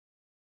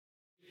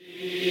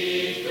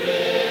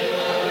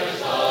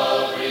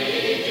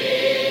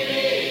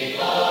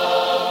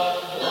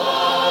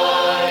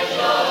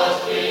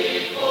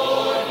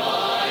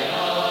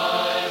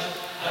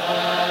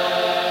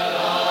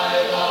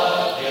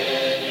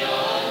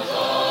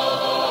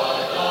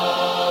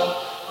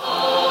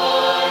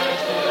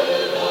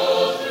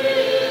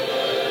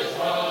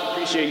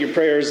your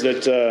prayers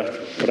that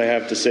what I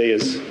have to say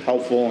is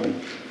helpful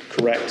and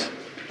correct.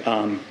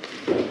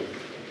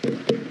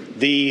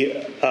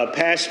 The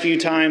past few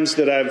times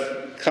that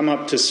I've come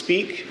up to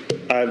speak,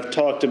 I've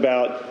talked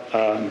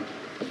about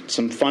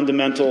some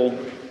fundamental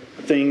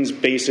things,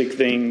 basic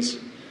things,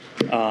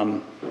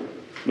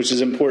 which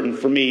is important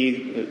for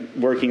me,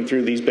 working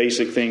through these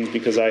basic things,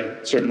 because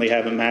I certainly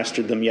haven't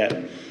mastered them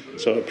yet.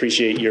 So I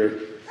appreciate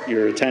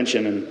your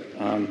attention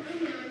and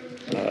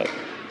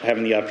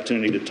having the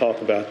opportunity to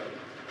talk about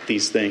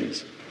these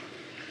things.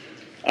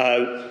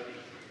 I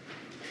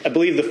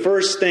believe the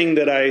first thing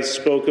that I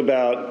spoke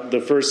about,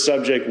 the first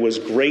subject, was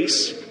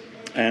grace,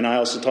 and I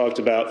also talked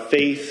about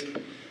faith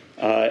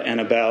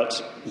and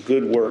about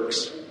good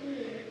works.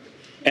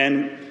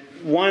 And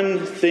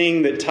one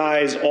thing that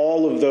ties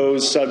all of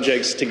those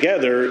subjects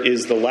together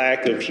is the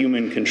lack of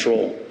human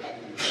control.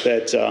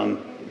 That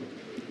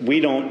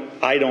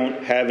I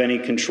don't have any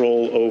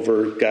control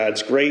over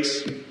God's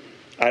grace.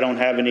 I don't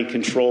have any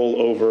control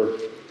over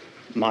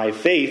my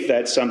faith.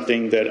 That's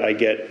something that I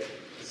get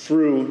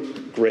through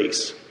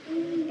grace.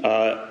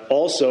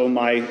 Also,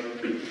 my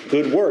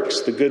good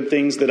works, the good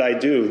things that I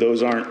do,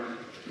 those aren't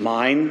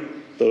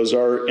mine. Those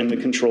are in the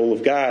control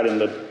of God.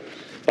 And the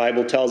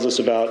Bible tells us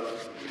about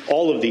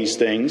all of these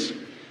things.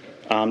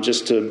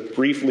 Just to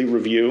briefly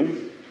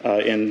review,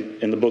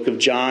 in the book of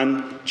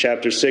John,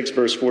 chapter 6,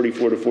 verse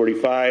 44 to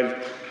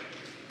 45,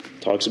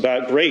 talks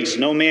about grace.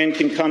 No man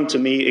can come to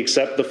me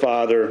except the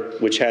Father,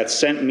 which hath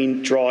sent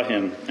me, draw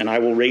him, and I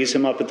will raise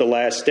him up at the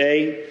last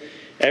day.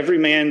 Every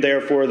man,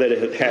 therefore,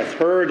 that hath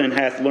heard and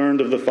hath learned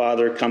of the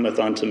Father cometh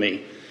unto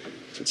me.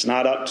 So it's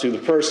not up to the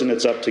person,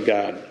 it's up to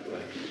God.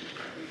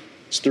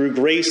 It's through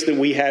grace that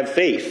we have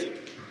faith.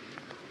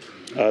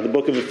 The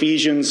book of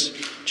Ephesians,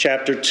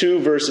 chapter 2,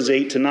 verses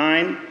 8 to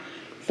 9.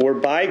 For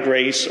by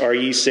grace are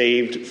ye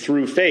saved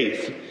through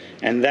faith,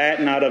 and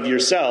that not of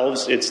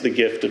yourselves, it's the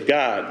gift of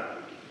God.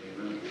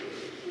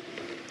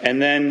 And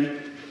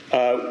then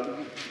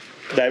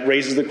that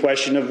raises the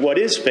question of what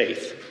is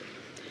faith?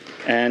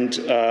 And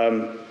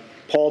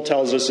Paul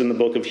tells us in the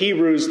book of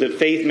Hebrews that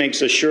faith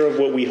makes us sure of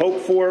what we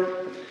hope for.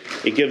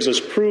 It gives us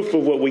proof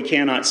of what we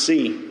cannot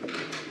see.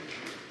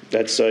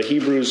 That's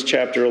Hebrews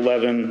chapter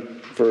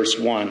 11, verse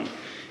 1.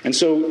 And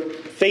so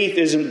faith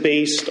isn't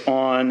based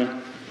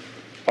on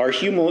our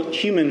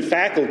human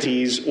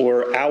faculties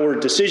or our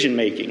decision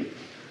making.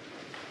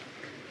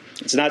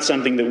 It's not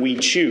something that we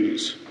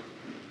choose.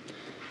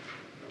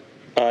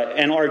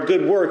 And our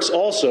good works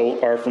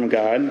also are from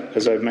God,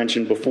 as I've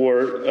mentioned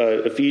before.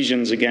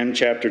 Ephesians, again,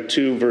 chapter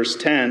 2, verse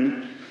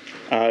 10,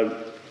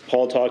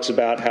 Paul talks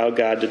about how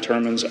God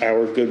determines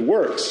our good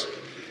works.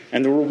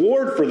 And the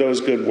reward for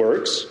those good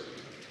works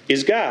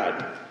is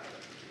God.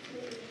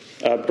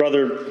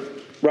 Brother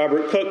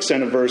Robert Cook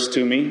sent a verse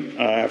to me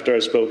after I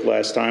spoke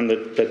last time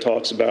that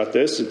talks about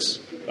this. It's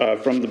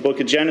from the book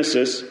of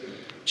Genesis,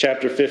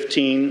 chapter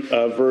 15,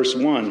 verse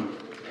 1.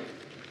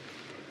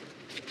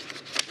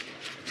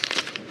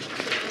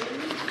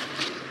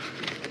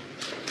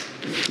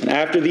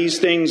 After these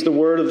things, the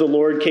word of the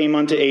Lord came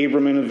unto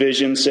Abram in a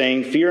vision,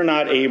 saying, Fear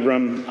not,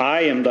 Abram,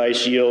 I am thy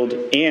shield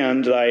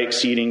and thy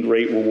exceeding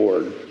great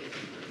reward.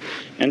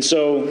 And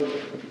so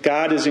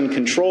God is in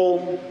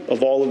control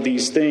of all of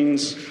these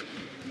things.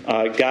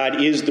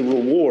 God is the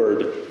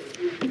reward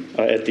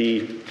at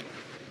the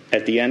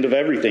end of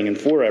everything and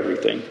for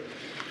everything.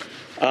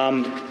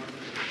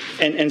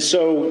 And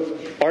so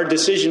our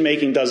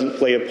decision-making doesn't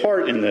play a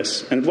part in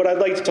this. And what I'd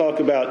like to talk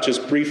about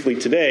just briefly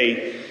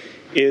today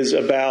is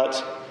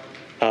about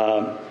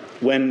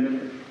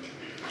when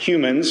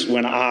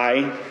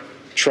I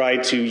try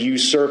to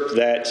usurp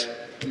that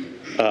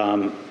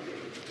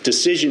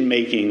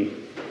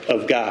decision-making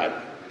of God.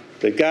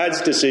 That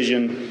God's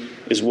decision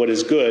is what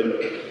is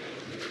good,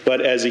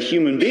 but as a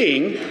human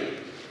being,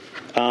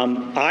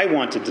 I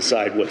want to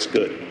decide what's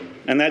good.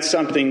 And that's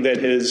something that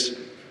has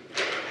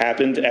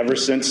happened ever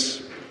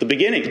since the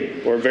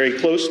beginning, or very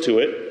close to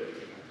it.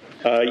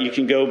 You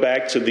can go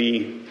back to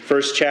the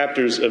first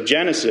chapters of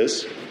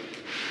Genesis,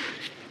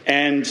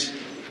 and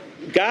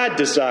God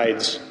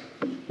decides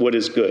what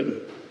is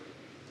good.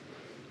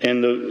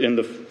 In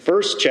the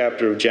first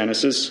chapter of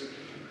Genesis,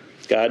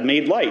 God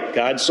made light.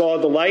 God saw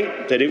the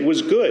light, that it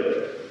was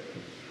good.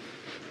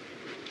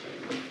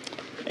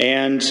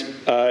 And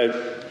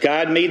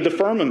God made the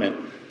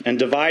firmament and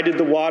divided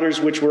the waters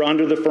which were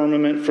under the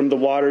firmament from the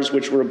waters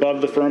which were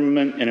above the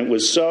firmament, and it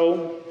was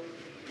so.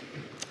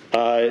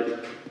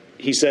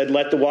 He said,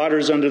 Let the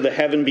waters under the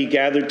heaven be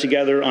gathered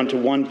together unto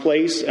one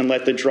place, and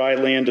let the dry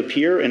land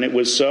appear, and it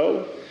was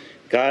so.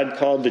 God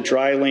called the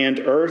dry land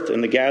earth,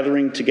 and the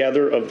gathering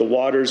together of the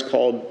waters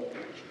called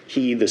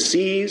he the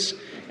seas,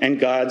 and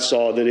God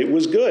saw that it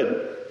was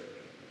good.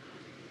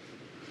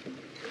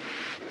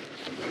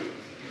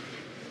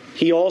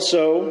 He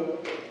also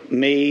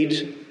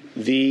made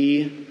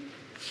the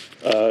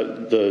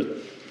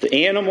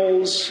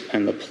animals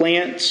and the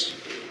plants.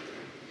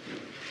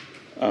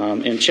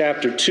 In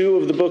chapter 2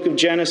 of the book of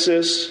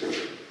Genesis,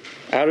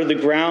 Out of the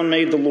ground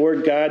made the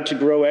Lord God to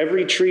grow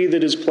every tree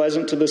that is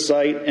pleasant to the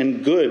sight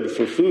and good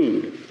for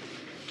food,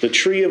 the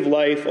tree of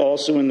life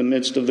also in the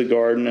midst of the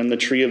garden, and the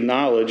tree of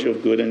knowledge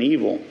of good and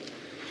evil.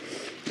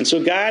 And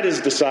so God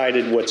has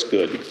decided what's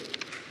good.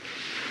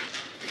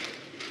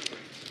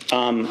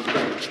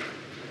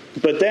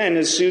 But then,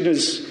 as soon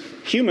as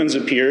humans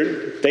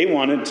appeared, they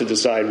wanted to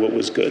decide what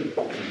was good.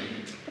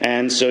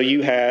 And so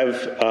you have,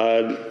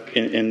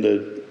 in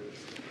the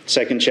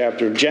second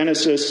chapter of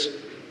Genesis,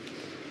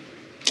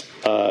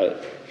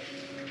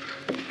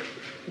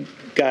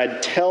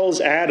 God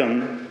tells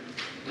Adam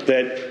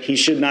that he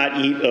should not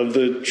eat of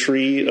the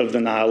tree of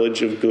the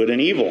knowledge of good and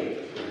evil.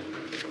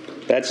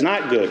 That's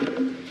not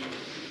good.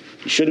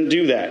 You shouldn't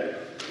do that.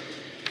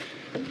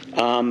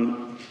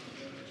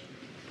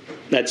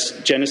 That's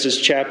Genesis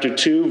chapter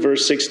 2,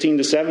 verse 16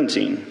 to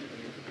 17.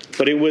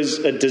 But it was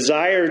a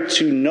desire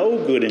to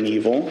know good and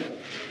evil,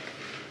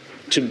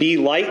 to be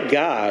like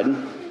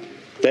God,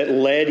 that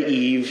led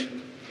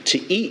Eve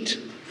to eat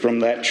from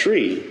that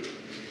tree.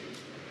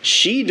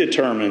 She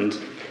determined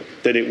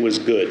that it was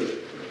good.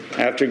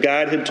 After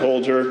God had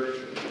told her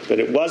that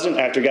it wasn't,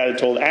 after God had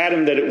told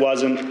Adam that it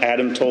wasn't,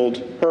 Adam told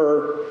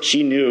her,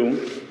 she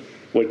knew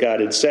what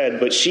God had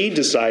said, but she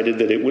decided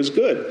that it was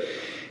good.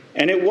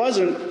 And it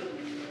wasn't.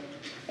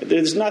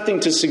 There's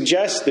nothing to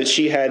suggest that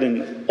she had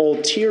an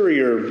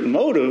ulterior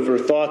motive or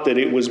thought that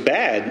it was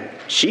bad.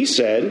 She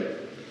said,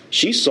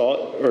 she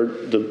saw, or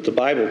the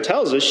Bible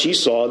tells us, she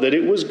saw that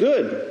it was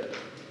good.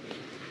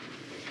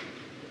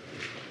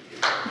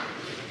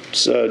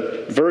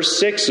 So, verse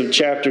 6 of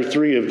chapter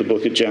 3 of the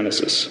book of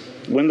Genesis.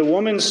 When the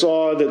woman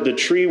saw that the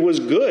tree was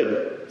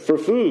good for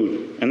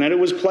food, and that it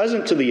was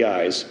pleasant to the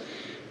eyes,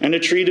 and a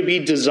tree to be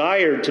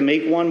desired to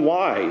make one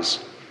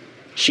wise,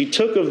 she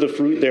took of the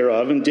fruit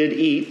thereof and did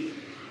eat,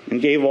 and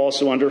gave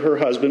also unto her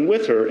husband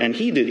with her, and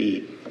he did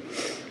eat.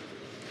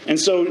 And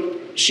so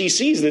she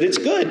sees that it's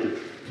good.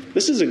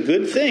 This is a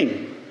good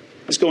thing.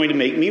 It's going to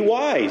make me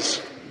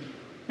wise.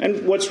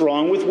 And what's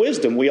wrong with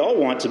wisdom? We all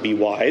want to be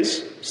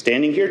wise.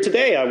 Standing here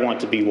today, I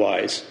want to be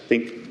wise. I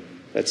think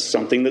that's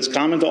something that's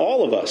common to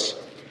all of us.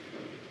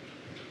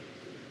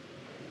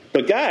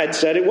 But God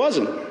said it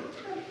wasn't.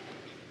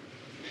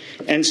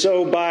 And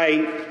so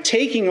by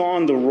taking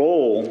on the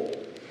role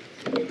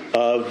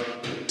of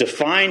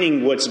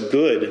defining what's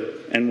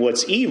good and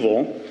what's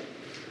evil,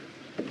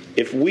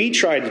 if we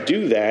try to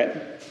do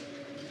that,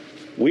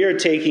 we are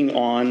taking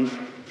on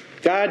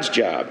God's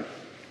job.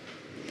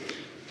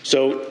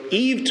 So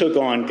Eve took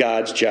on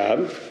God's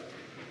job,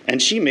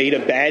 and she made a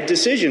bad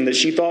decision that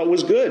she thought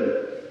was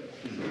good.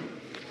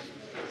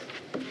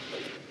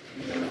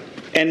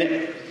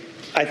 And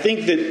I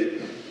think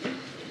that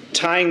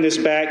tying this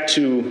back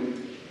to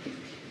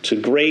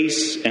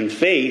grace and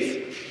faith,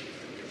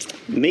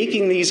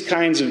 making these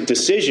kinds of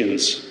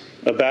decisions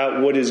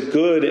about what is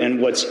good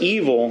and what's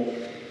evil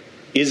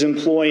is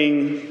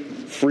employing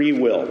free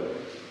will.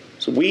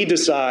 So we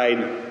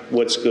decide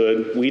what's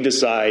good, we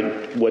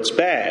decide what's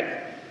bad.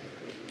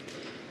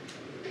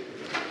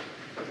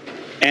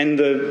 And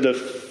the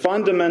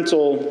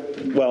fundamental,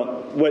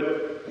 well,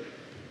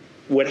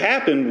 what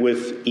happened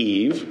with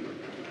Eve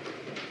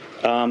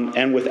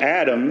and with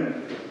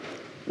Adam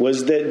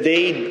was that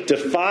they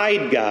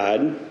defied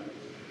God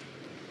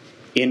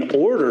in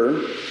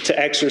order to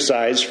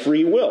exercise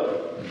free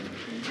will.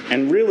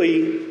 And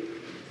really,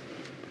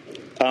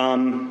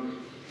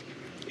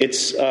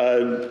 it's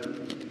a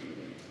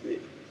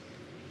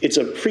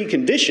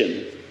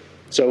precondition.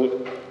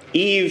 So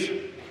Eve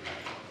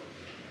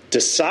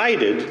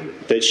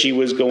decided that she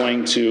was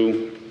going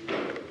to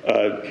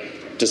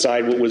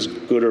decide what was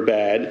good or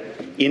bad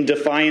in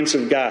defiance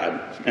of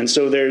God. And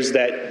so there's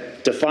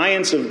that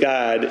defiance of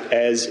God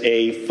as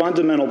a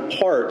fundamental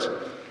part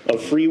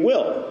of free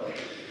will.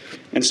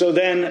 And so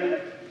then,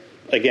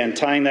 again,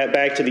 tying that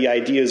back to the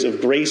ideas of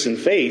grace and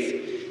faith,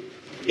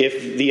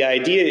 if the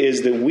idea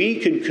is that we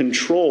could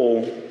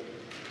control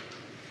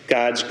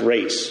God's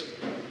grace,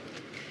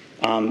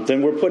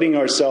 then we're putting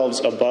ourselves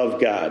above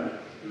God.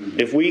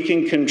 If we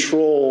can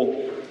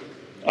control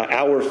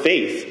our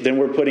faith, then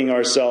we're putting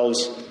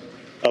ourselves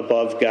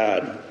above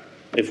God.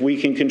 If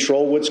we can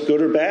control what's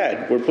good or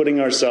bad, we're putting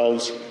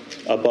ourselves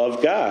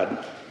above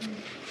God.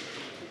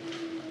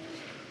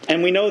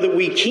 And we know that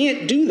we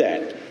can't do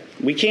that.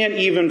 We can't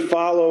even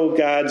follow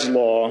God's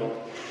law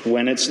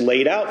when it's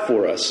laid out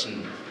for us.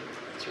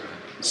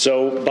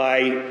 So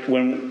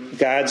when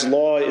God's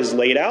law is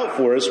laid out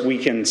for us, we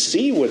can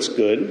see what's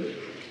good.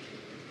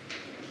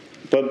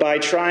 But by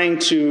trying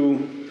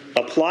to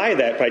apply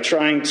that, by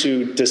trying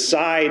to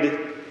decide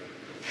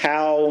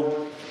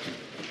how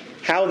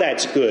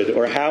that's good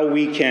or how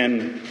we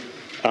can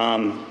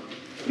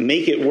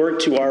make it work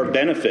to our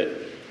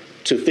benefit,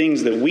 to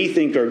things that we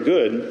think are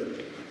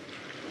good,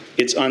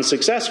 it's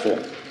unsuccessful.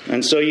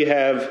 And so you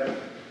have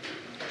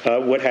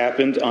what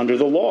happened under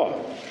the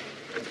law.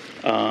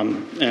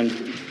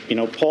 And,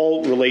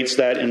 Paul relates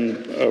that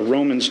in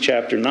Romans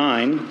chapter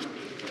 9,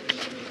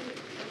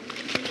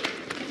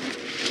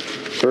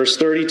 verse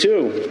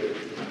 32.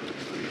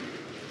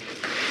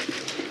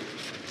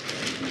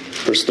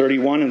 Verse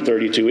 31 and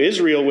 32,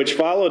 Israel, which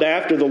followed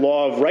after the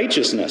law of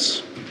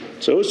righteousness.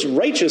 So it's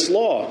righteous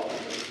law.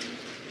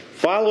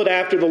 Followed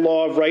after the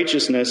law of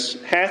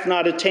righteousness, hath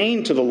not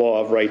attained to the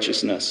law of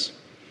righteousness.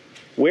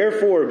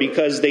 Wherefore,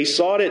 because they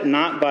sought it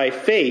not by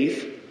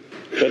faith,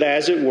 but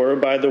as it were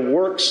by the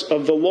works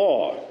of the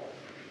law.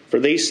 For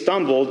they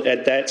stumbled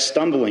at that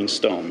stumbling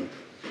stone.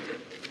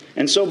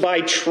 And so by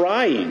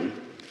trying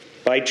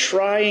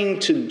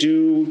to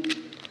do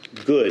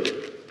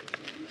good,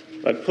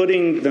 by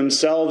putting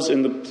themselves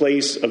in the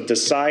place of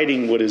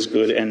deciding what is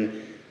good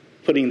and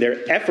putting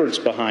their efforts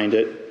behind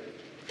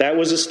it, that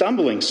was a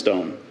stumbling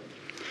stone.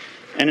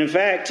 And in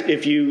fact,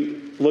 if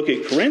you look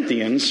at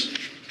Corinthians,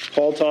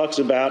 Paul talks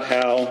about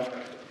how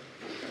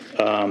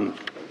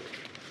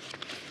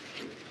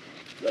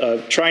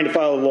trying to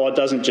follow the law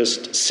doesn't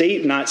just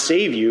not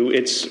save you,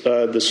 it's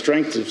the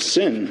strength of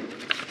sin.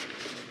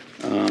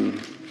 1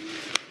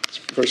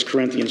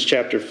 Corinthians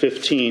chapter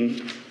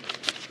 15,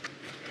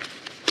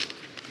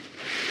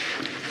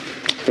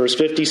 verse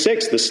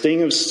 56, the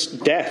sting of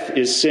death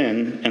is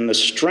sin, and the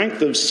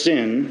strength of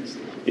sin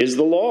is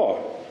the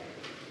law.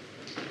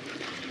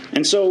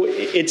 And so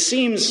it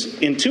seems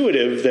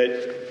intuitive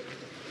that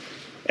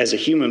as a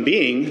human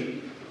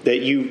being, that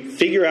you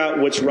figure out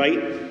what's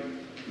right,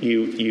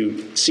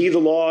 you see the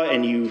law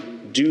and you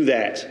do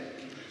that.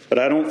 But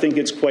I don't think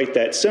it's quite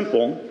that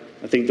simple.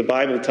 I think the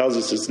Bible tells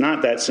us it's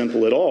not that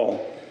simple at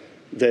all.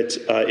 That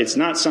it's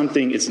not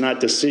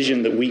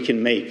decision that we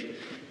can make.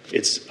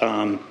 It's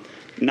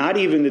not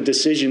even a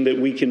decision that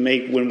we can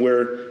make when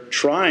we're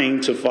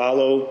trying to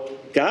follow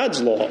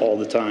God's law all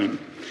the time.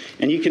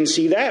 And you can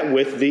see that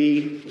with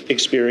the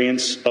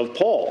experience of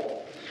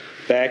Paul,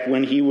 back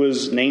when he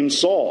was named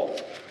Saul.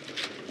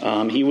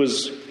 He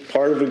was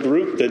part of a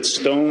group that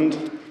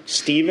stoned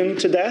Stephen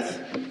to death.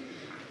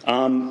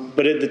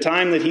 But at the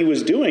time that he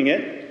was doing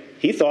it,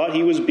 he thought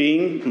he was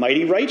being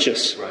mighty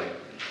righteous. Right.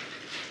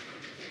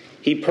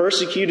 He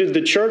persecuted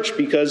the church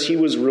because he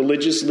was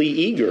religiously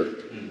eager.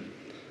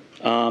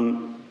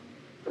 And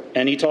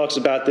he talks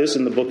about this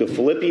in the book of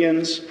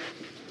Philippians,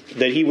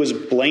 that he was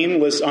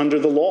blameless under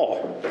the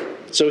law.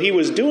 So he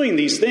was doing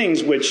these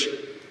things which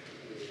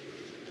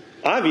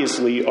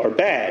obviously are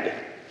bad.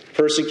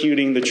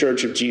 Persecuting the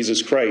church of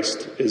Jesus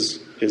Christ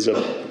is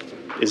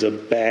a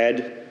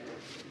bad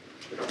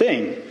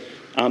thing.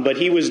 But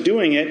he was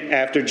doing it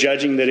after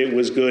judging that it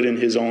was good in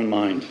his own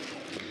mind.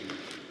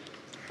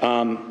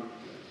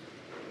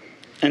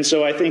 And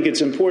so I think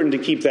it's important to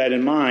keep that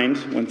in mind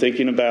when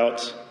thinking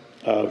about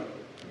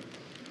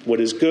what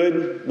is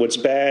good, what's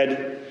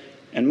bad,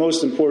 and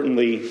most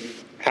importantly,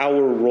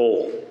 our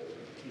role.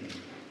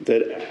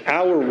 That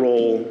our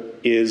role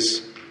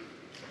is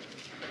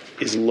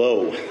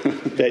low.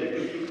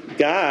 That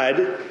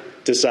God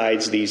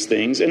decides these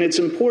things, and it's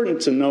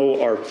important to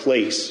know our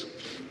place.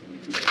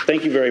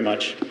 Thank you very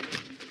much.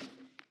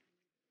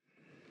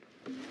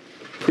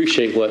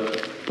 Appreciate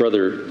what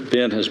Brother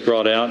Ben has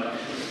brought out.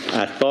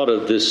 I thought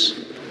of this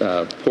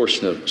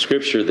portion of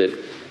Scripture that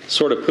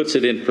sort of puts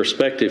it in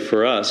perspective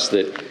for us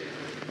that,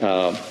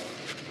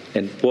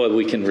 and boy,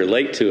 we can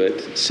relate to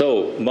it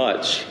so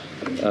much,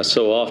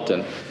 so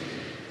often.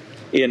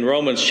 In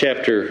Romans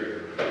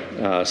chapter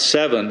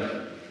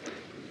 7,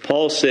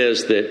 Paul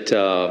says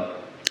that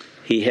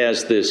he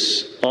has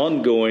this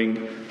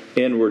ongoing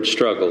inward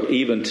struggle,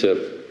 even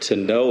to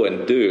know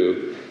and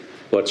do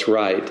what's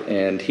right.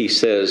 And he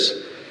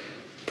says,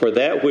 "For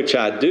that which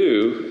I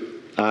do,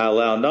 I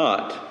allow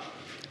not,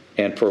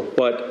 and for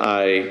what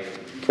I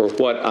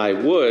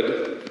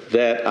would,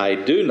 that I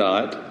do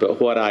not,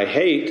 but what I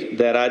hate,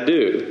 that I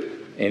do."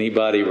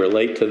 Anybody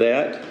relate to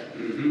that?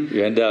 Mm-hmm.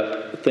 You end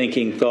up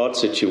thinking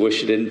thoughts that you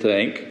wish you didn't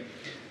think,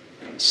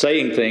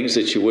 saying things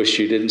that you wish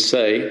you didn't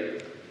say,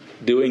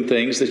 doing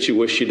things that you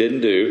wish you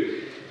didn't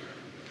do.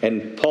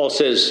 And Paul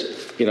says,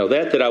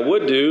 that I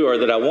would do or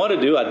that I want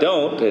to do, I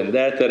don't, and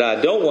that I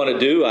don't want to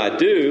do, I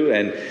do.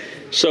 And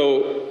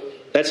so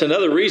that's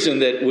another reason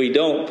that we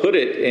don't put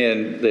it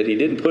in, that he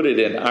didn't put it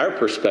in our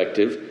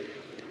perspective.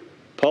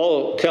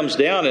 Paul comes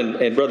down,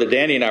 and Brother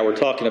Danny and I were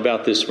talking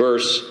about this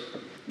verse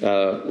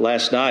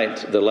last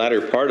night, the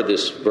latter part of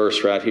this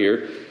verse right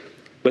here.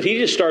 But he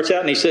just starts out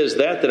and he says,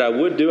 that I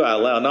would do, I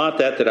allow not,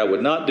 that I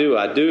would not do,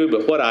 I do,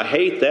 but what I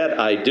hate, that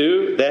I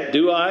do, that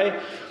do I.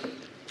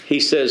 He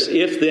says,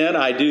 if then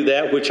I do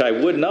that which I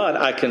would not,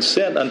 I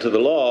consent unto the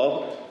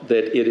law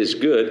that it is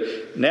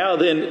good. Now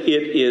then it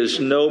is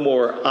no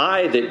more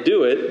I that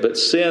do it, but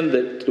sin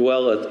that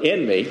dwelleth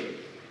in me.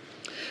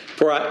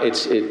 For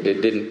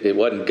it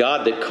wasn't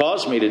God that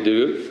caused me to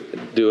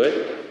do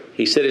it.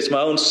 He said it's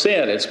my own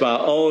sin. It's my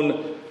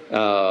own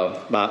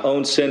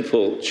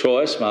sinful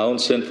choice, my own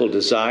sinful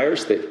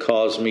desires that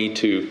cause me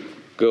to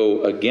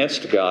go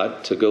against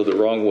God, to go the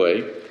wrong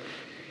way.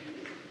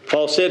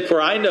 Paul said, for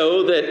I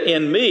know that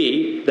in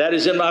me, that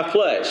is in my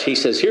flesh. He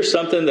says, here's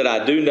something that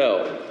I do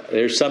know.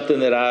 There's something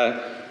that I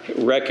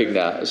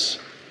recognize.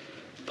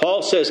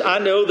 Paul says, I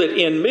know that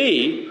in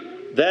me,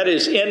 that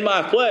is in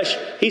my flesh.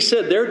 He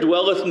said, there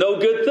dwelleth no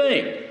good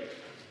thing.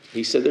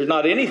 He said, there's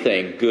not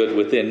anything good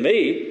within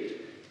me.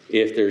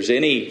 if there's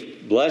any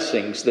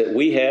blessings that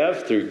we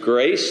have through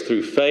grace,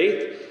 through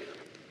faith,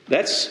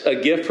 that's a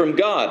gift from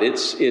God.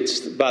 It's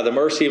by the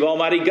mercy of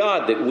Almighty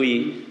God that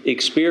we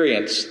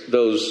experience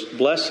those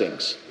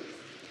blessings.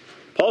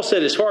 Paul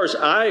said, as far as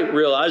I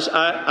realize,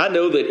 I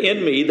know that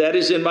in me, that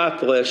is in my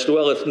flesh,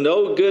 dwelleth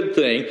no good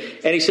thing.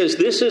 And he says,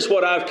 this is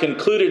what I've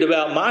concluded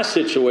about my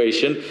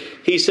situation.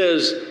 He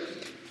says,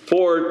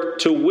 for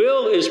to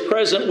will is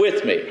present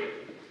with me.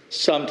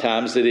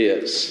 Sometimes it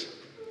is.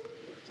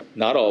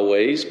 Not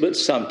always, but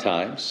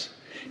sometimes.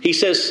 He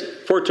says,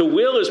 for to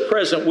will is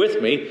present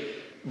with me,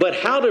 but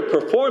how to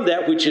perform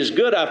that which is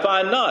good I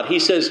find not. He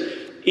says,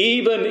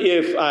 even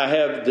if I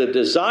have the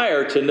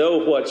desire to know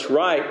what's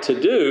right to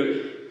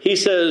do, he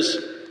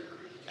says,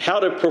 how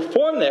to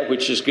perform that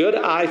which is good,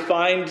 I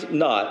find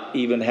not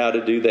even how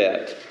to do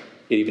that.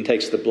 It even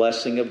takes the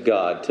blessing of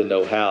God to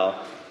know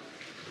how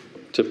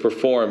to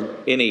perform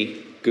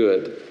any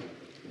good.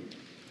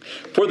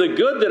 For the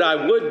good that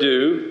I would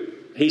do,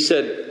 he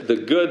said, the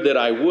good that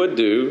I would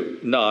do,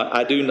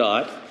 I do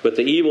not, but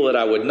the evil that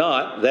I would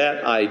not,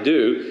 that I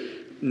do.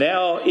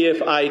 Now,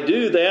 if I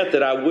do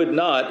that I would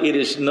not, it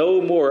is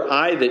no more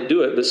I that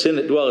do it, but sin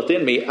that dwelleth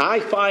in me. I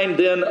find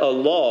then a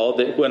law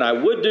that when I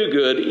would do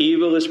good,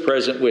 evil is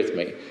present with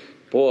me.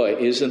 Boy,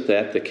 isn't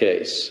that the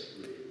case?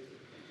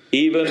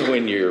 Even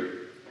when you're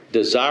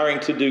desiring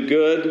to do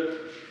good,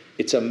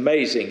 it's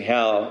amazing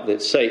how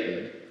that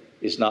Satan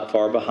is not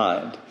far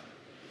behind.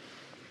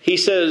 He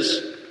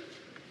says,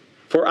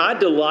 for I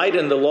delight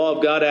in the law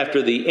of God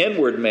after the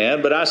inward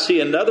man, but I see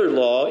another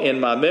law in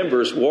my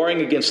members,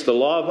 warring against the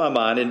law of my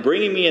mind and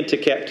bringing me into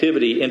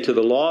captivity into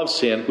the law of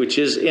sin, which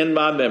is in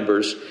my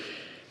members.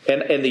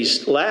 And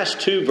these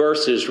last two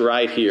verses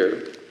right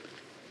here,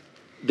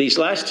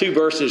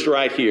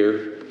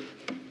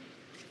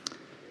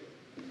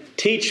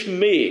 teach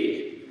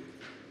me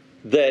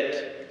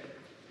that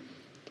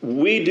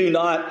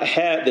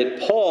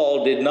that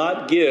Paul did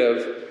not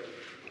give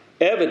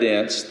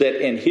evidence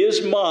that in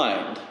his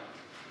mind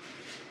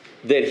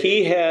that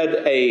he had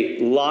a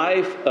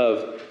life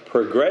of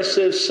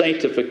progressive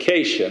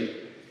sanctification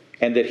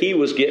and that he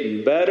was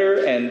getting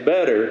better and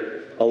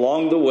better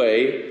along the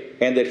way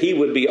and that he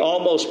would be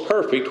almost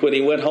perfect when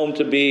he went home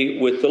to be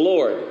with the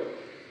Lord.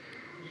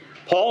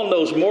 Paul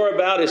knows more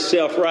about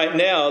himself right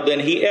now than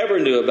he ever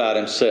knew about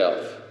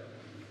himself.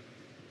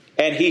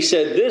 And he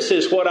said, this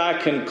is what I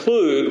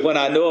conclude when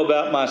I know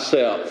about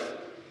myself.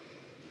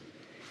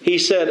 He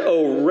said,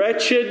 O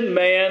wretched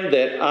man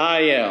that I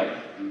am.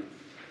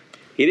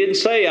 He didn't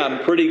say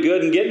I'm pretty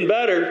good and getting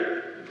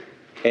better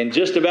and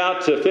just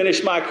about to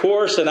finish my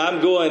course and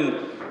I'm going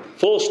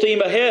full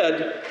steam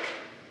ahead.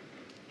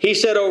 He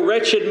said, O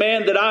wretched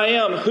man that I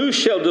am, who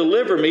shall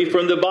deliver me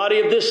from the body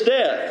of this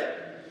death?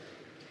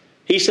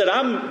 He said,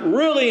 I'm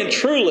really and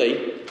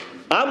truly,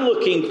 I'm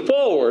looking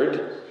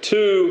forward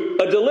to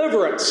a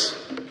deliverance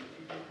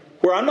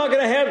where I'm not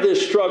going to have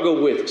this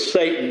struggle with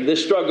Satan,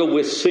 this struggle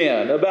with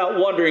sin, about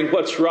wondering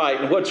what's right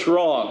and what's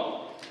wrong.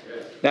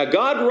 Now,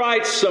 God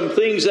writes some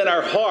things in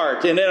our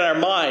heart and in our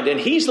mind, and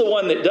He's the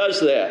one that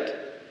does that.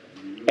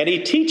 And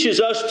He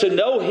teaches us to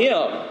know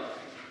Him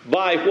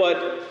by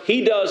what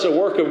He does, a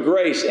work of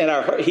grace. And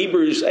our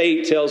Hebrews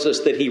 8 tells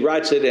us that He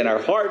writes it in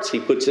our hearts, He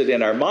puts it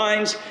in our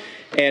minds,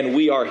 and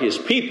we are His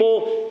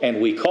people,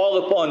 and we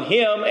call upon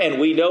Him,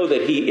 and we know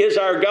that He is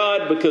our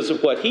God because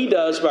of what He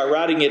does by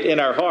writing it in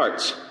our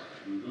hearts.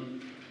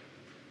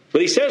 But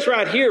he says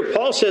right here,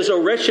 Paul says,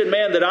 O wretched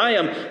man that I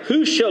am,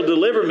 who shall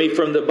deliver me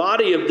from the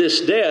body of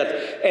this death?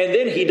 And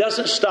then he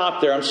doesn't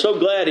stop there. I'm so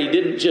glad he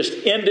didn't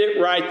just end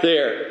it right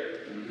there.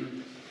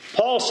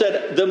 Paul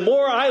said, the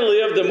more I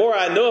live, the more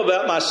I know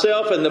about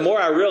myself, and the more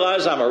I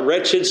realize I'm a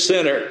wretched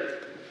sinner.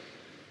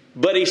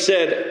 But he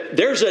said,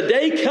 there's a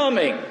day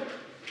coming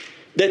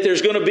that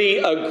there's going to be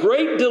a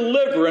great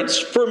deliverance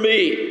for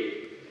me.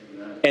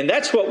 And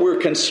that's what we're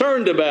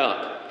concerned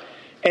about.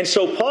 And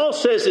so Paul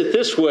says it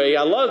this way.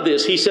 I love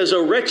this. He says,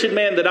 O wretched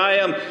man that I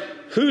am,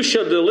 who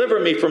shall deliver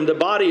me from the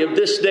body of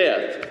this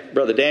death?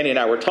 Brother Danny and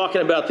I were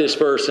talking about this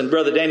verse, and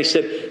Brother Danny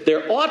said,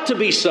 there ought to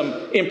be some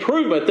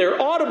improvement.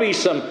 There ought to be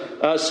some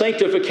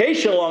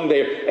sanctification along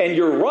there. And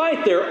you're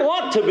right, there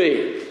ought to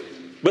be.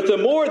 But the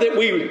more that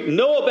we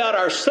know about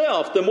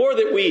ourselves, the more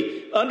that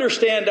we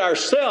understand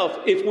ourselves,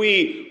 if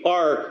we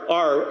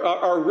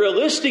are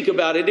realistic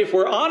about it, if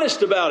we're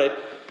honest about it,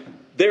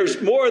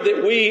 there's more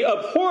that we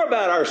abhor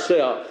about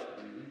ourselves.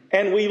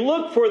 And we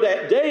look for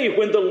that day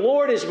when the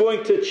Lord is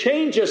going to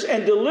change us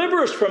and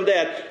deliver us from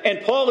that.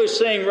 And Paul is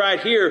saying right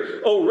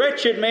here, O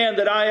wretched man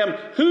that I am,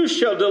 who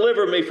shall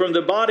deliver me from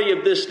the body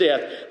of this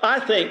death?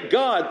 I thank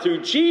God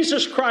through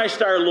Jesus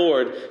Christ our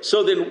Lord.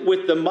 So then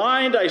with the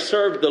mind I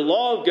serve the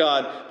law of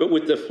God, but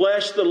with the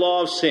flesh the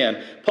law of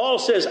sin. Paul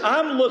says,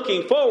 I'm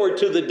looking forward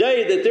to the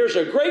day that there's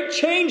a great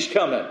change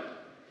coming.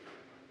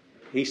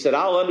 He said,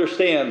 I'll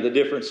understand the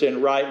difference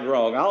in right and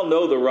wrong. I'll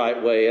know the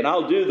right way and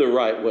I'll do the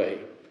right way.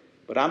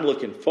 But I'm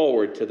looking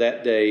forward to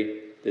that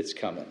day that's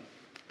coming.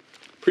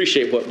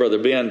 Appreciate what Brother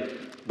Ben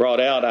brought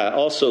out. I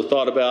also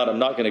thought about, I'm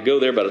not going to go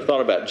there, but I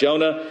thought about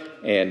Jonah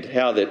and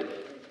how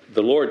that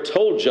the Lord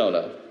told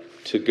Jonah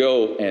to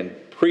go and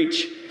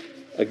preach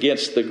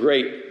against the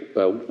great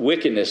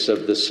wickedness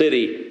of the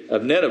city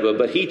of Nineveh,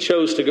 but he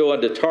chose to go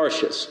unto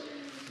Tarshish.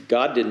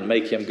 God didn't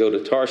make him go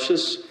to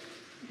Tarshish.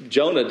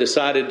 Jonah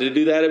decided to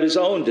do that of his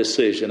own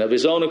decision, of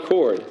his own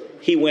accord.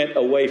 He went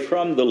away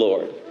from the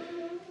Lord.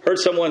 Heard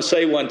someone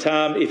say one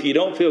time, if you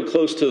don't feel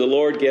close to the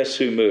Lord, guess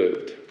who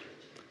moved?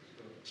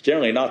 It's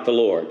generally not the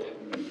Lord.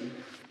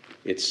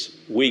 It's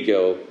we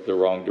go the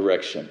wrong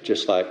direction,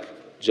 just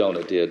like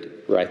Jonah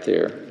did right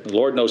there. The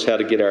Lord knows how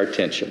to get our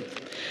attention.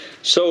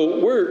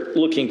 So we're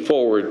looking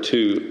forward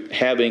to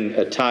having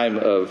a time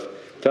of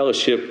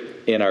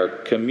fellowship in our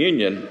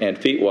communion and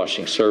feet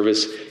washing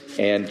service,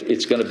 and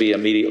it's going to be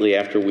immediately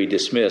after we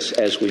dismiss,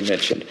 as we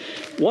mentioned.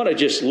 I want to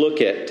just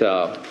look at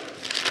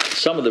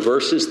some of the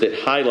verses that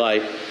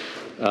highlight,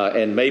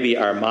 and maybe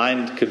our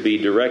mind could be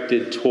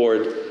directed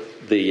toward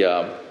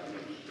the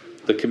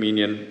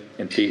communion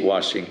and feet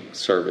washing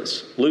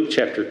service. Luke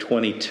chapter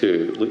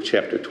 22. Luke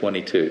chapter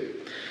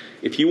 22.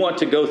 If you want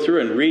to go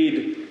through and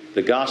read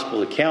the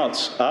gospel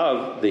accounts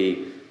of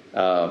the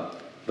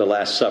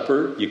Last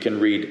Supper, you can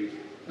read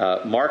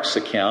Mark's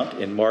account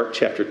in Mark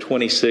chapter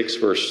 26,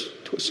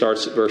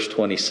 starts at verse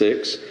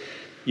 26.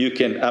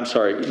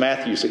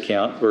 Matthew's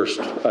account,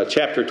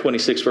 chapter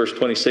 26, verse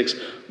 26.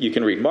 You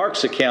can read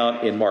Mark's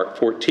account in Mark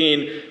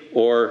 14,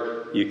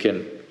 or you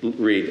can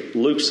read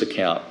Luke's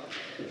account.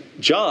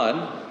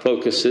 John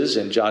focuses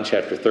in John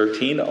chapter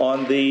 13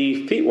 on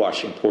the feet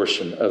washing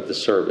portion of the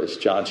service.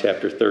 John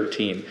chapter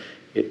 13,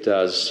 it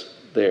does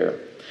there.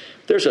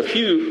 There's a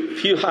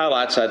few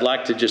highlights I'd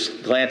like to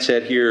just glance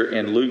at here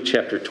in Luke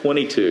chapter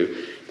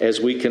 22 as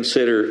we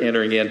consider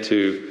entering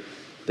into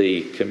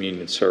the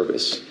communion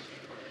service.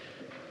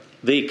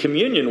 The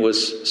communion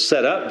was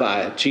set up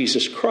by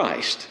Jesus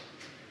Christ.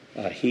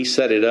 He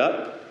set it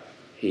up.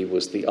 He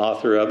was the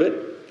author of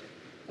it.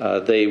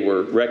 They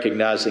were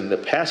recognizing the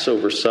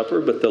Passover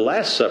supper, but the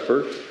Last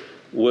Supper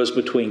was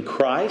between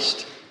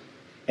Christ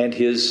and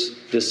his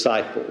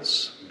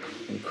disciples.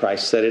 And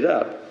Christ set it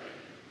up.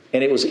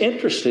 And it was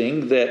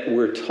interesting that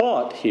we're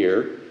taught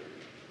here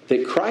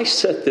that Christ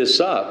set this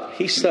up.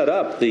 He set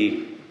up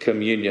the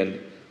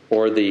communion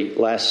or the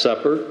Last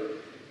Supper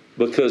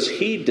because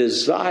he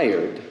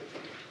desired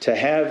to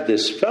have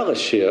this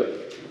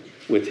fellowship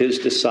with his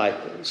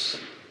disciples.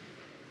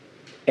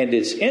 And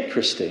it's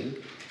interesting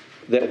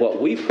that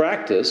what we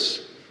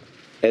practice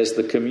as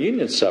the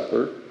communion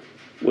supper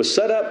was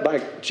set up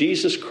by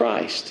Jesus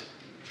Christ.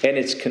 And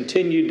it's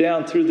continued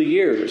down through the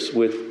years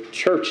with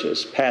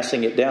churches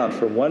passing it down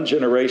from one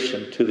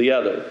generation to the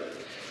other.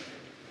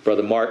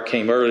 Brother Mark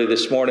came early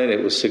this morning.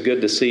 It was so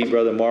good to see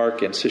Brother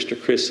Mark and Sister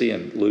Chrissy,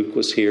 and Luke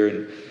was here.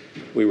 And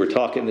we were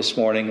talking this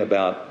morning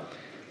about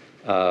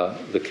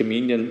the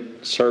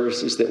communion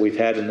services that we've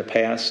had in the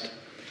past.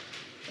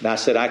 And I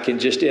said, I can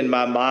just, in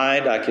my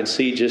mind, I can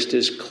see just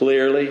as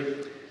clearly.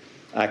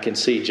 I can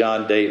see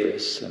John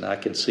Davis, and I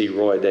can see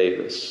Roy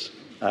Davis.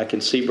 I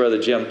can see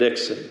Brother Jim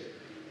Dixon.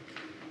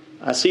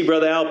 I see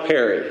Brother Al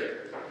Perry.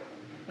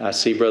 I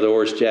see Brother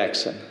Oris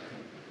Jackson.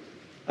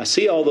 I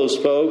see all those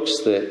folks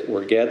that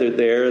were gathered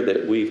there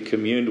that we've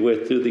communed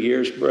with through the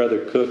years.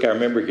 Brother Cook, I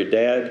remember your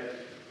dad,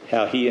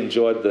 how he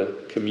enjoyed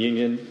the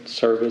communion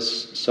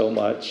service so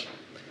much,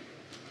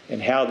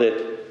 and how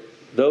that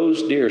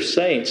those dear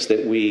saints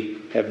that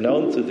we have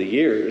known through the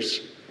years,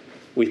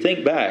 we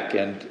think back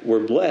and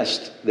we're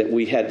blessed that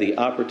we had the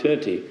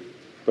opportunity.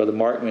 Brother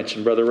Mark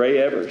mentioned Brother Ray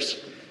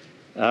Evers.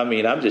 I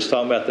mean, I'm just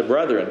talking about the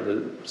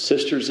brethren, the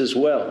sisters as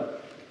well.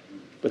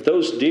 But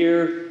those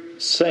dear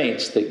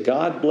saints that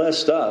God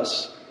blessed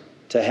us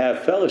to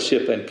have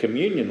fellowship and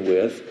communion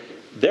with,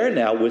 they're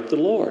now with the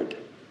Lord.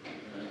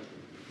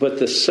 But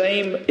the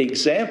same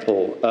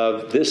example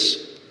of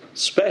this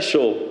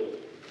special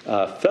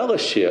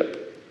fellowship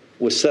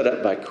was set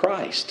up by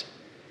Christ.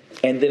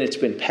 And then it's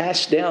been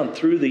passed down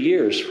through the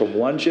years from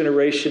one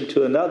generation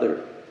to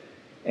another.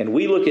 And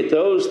we look at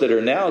those that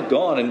are now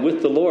gone and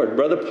with the Lord,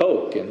 Brother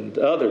Polk and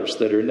others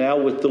that are now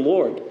with the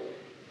Lord.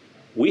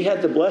 We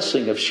had the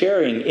blessing of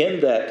sharing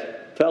in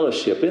that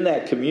fellowship, in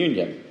that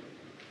communion.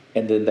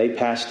 And then they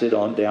passed it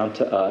on down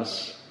to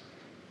us.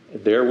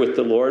 They're with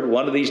the Lord.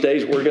 One of these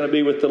days we're going to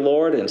be with the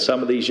Lord, and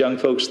some of these young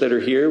folks that are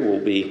here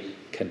will be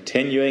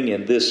continuing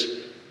in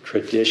this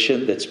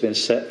tradition that's been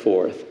set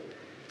forth.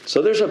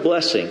 So there's a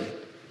blessing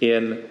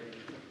in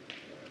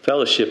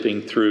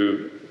fellowshipping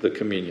through the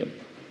communion.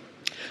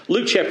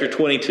 Luke chapter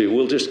 22,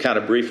 we'll just kind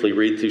of briefly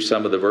read through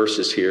some of the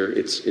verses here.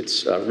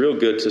 It's real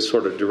good to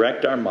sort of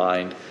direct our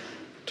mind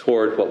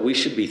toward what we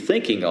should be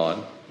thinking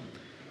on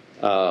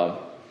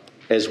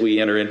as we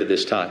enter into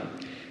this time.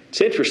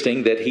 It's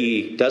interesting that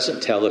he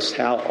doesn't tell us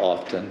how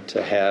often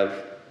to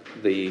have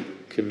the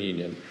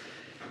communion.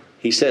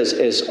 He says,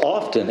 as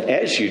often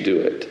as you do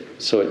it.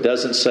 So it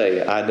doesn't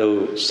say, I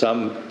know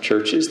some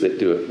churches that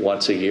do it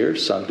once a year,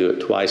 some do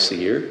it twice a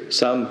year,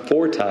 some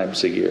 4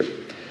 times a year.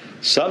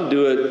 Some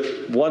do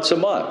it once a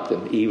month,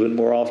 and even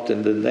more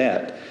often than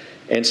that.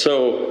 And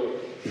so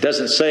it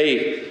doesn't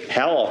say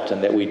how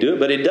often that we do it,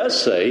 but it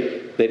does say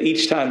that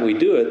each time we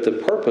do it, the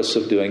purpose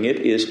of doing it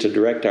is to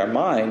direct our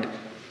mind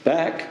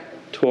back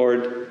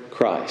toward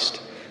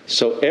Christ.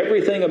 So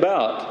everything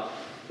about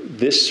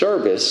this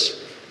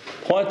service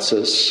points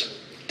us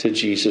to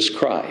Jesus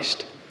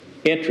Christ.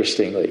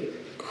 Interestingly,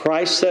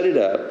 Christ set it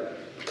up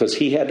because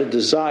he had a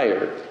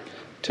desire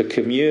to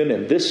commune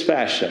in this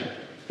fashion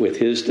with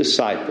his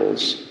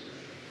disciples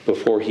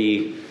before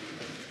he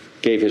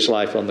gave his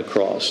life on the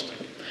cross.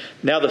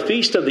 Now the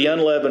feast of the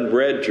unleavened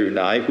bread drew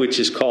nigh,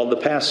 which is called the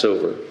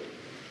Passover.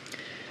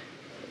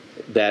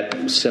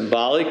 That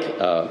symbolic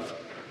of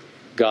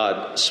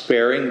God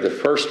sparing the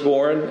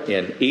firstborn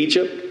in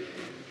Egypt.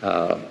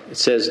 It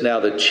says, now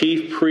the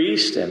chief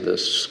priest and the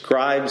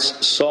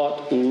scribes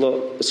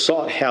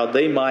sought how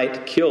they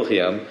might kill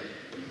him,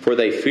 for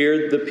they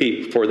feared the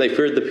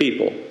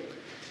people.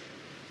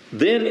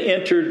 Then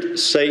entered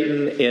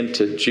Satan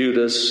into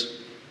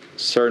Judas,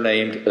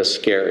 surnamed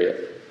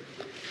Iscariot,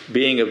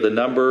 being of the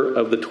number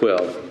of the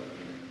 12.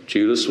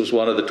 Judas was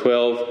one of the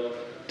 12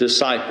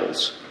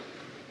 disciples.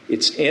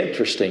 It's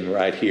interesting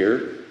right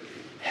here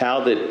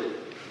how that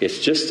it's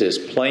just as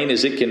plain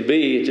as it can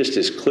be, just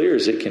as clear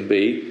as it can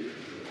be,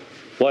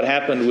 what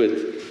happened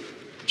with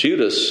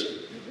Judas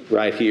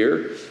right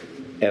here.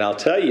 And I'll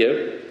tell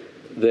you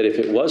that if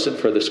it wasn't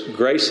for the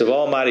grace of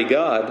Almighty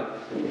God,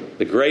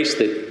 the grace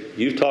that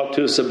you talked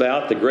to us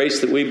about, the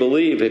grace that we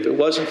believe, if it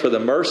wasn't for the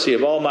mercy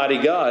of Almighty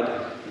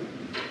God,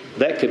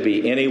 that could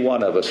be any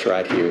one of us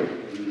right here,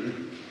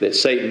 that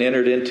Satan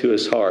entered into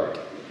his heart.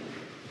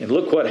 And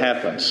look what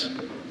happens.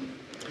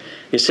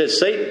 It says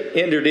Satan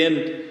entered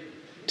into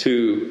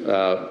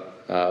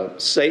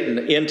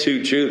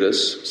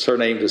Judas,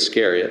 surnamed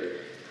Iscariot.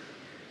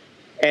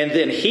 And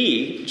then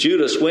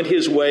Judas, went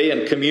his way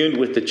and communed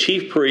with the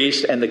chief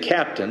priests and the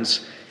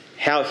captains,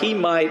 how he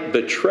might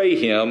betray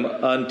him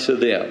unto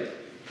them.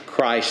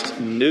 Christ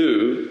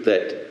knew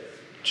that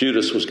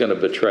Judas was going to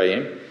betray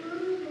him.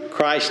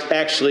 Christ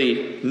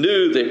actually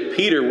knew that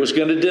Peter was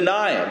going to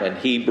deny him, and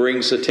he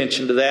brings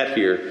attention to that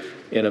here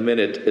in a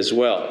minute as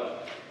well.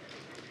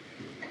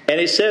 And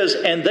it says,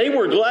 and they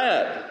were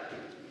glad.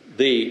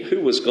 Who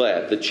was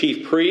glad? The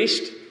chief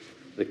priest,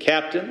 the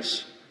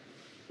captains,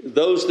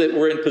 those that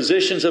were in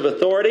positions of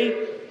authority.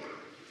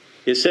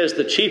 It says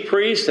the chief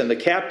priest and the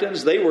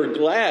captains, they were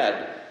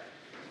glad.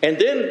 And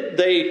then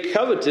they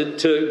coveted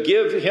to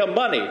give him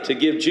money, to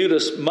give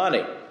Judas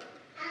money.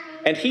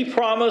 And he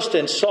promised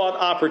and sought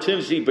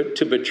opportunity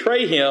to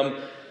betray him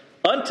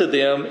unto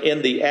them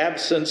in the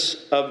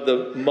absence of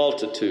the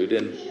multitude,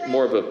 in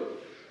more of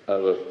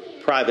a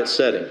private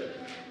setting.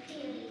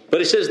 But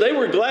it says they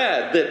were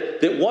glad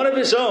that one of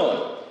his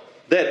own,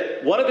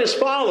 that one of his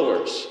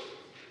followers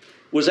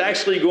was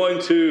actually going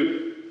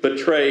to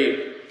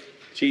betray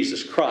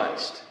Jesus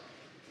Christ.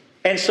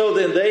 And so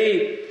then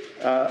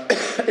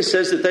it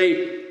says that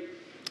they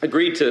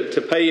agreed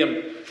to pay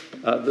him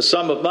the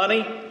sum of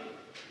money.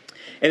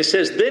 And it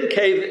says, then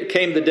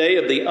came the day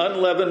of the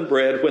unleavened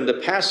bread when the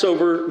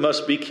Passover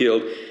must be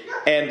killed.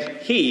 And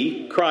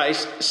he,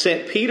 Christ,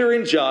 sent Peter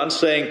and John,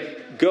 saying,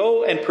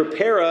 go and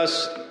prepare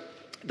us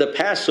the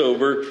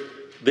Passover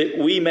that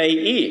we may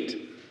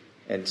eat.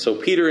 And so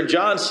Peter and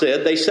John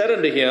they said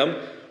unto him,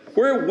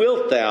 where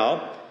wilt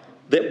thou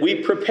that we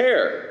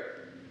prepare?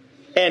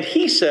 And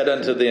he said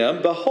unto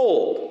them,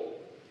 behold,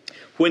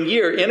 when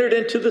ye are entered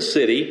into the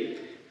city,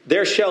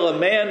 there shall a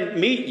man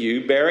meet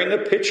you bearing a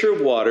pitcher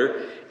of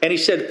water. And he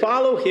said,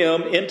 follow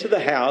him into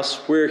the house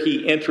where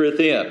he entereth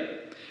in.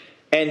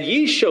 And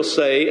ye shall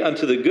say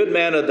unto the good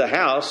man of the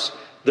house,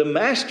 the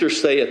master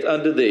saith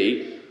unto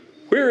thee,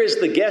 where is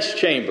the guest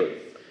chamber,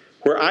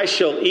 where I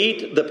shall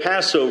eat the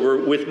Passover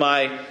with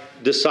my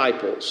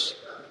disciples?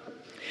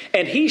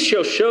 And he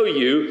shall show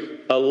you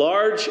a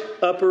large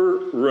upper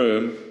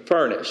room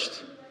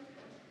furnished.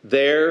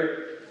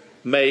 There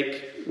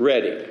make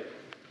ready.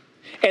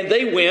 And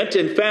they went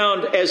and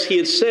found as he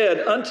had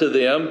said unto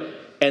them,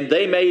 and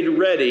they made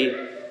ready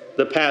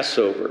the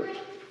Passover.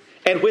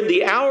 And when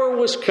the hour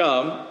was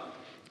come,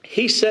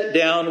 he sat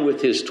down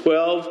with his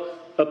 12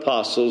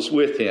 apostles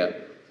with him.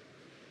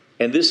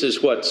 And this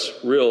is what's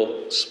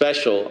real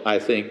special, I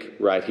think,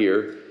 right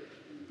here.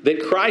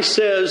 That Christ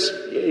says,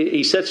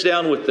 he sits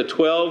down with the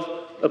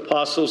 12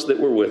 apostles that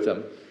were with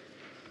him.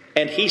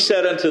 And he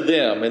said unto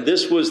them, and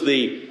this was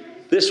the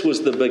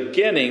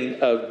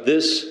beginning of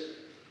this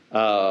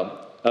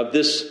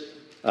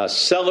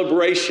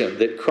celebration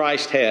that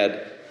Christ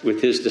had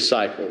with his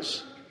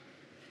disciples.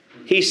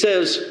 He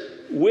says,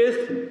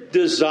 with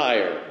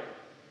desire.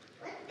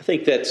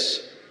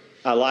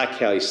 I like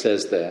how he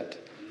says that.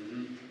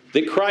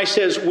 That Christ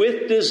says,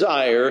 with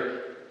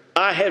desire,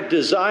 I have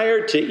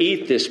desired to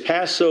eat this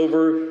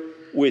Passover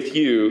with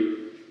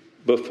you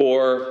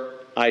before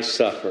I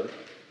suffer.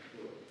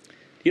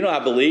 I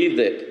believe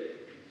that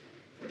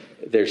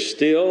there's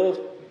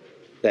still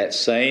that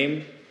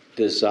same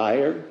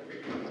desire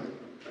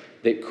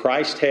that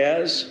Christ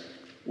has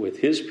with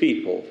his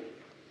people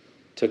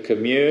to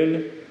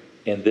commune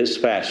in this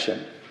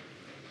fashion.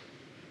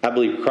 I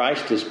believe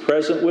Christ is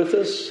present with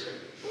us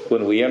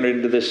when we enter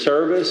into this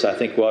service. I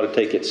think we ought to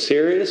take it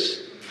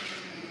serious.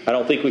 I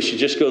don't think we should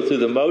just go through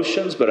the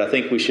motions, but I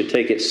think we should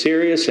take it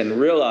serious and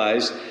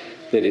realize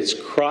that it's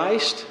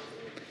Christ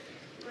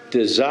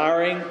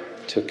desiring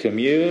to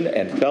commune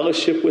and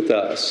fellowship with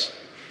us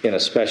in a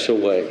special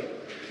way.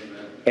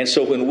 And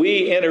so when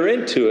we enter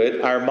into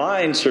it, our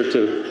minds are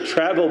to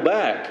travel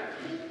back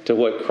to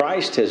what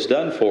Christ has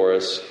done for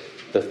us,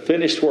 the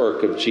finished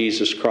work of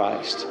Jesus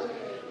Christ.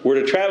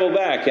 We're to travel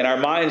back, and our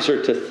minds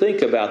are to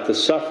think about the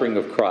suffering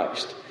of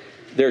Christ.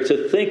 We're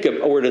to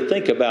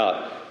think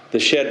about the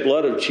shed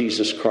blood of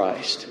Jesus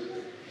Christ.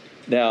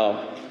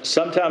 Now,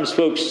 sometimes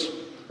folks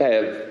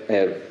have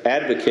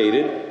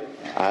advocated,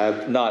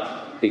 I've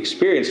not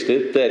experienced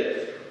it,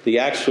 that the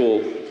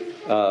actual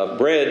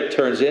bread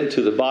turns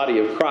into the body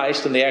of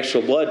Christ and the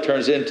actual blood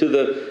turns into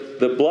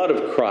the blood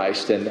of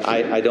Christ. And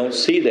I don't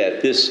see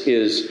that. This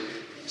is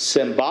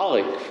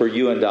symbolic for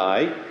you and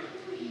I.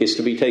 It's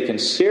to be taken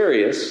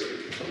serious,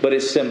 but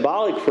it's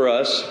symbolic for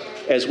us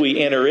as we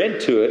enter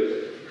into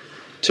it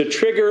to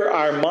trigger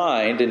our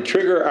mind and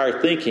trigger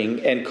our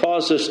thinking and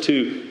cause us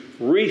to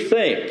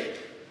rethink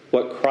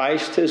what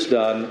Christ has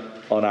done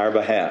on our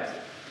behalf.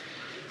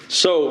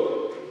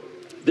 So,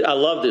 I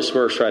love this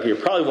verse right here.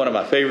 Probably one of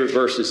my favorite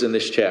verses in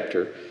this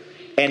chapter.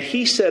 And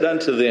he said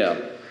unto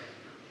them,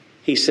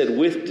 he said,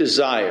 with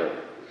desire,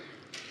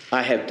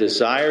 I have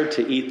desired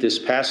to eat this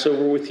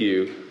Passover with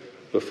you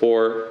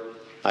before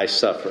I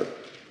suffer.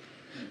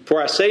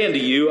 For I say unto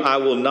you, I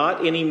will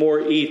not any more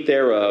eat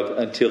thereof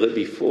until it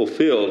be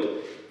fulfilled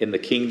in the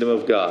kingdom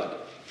of God.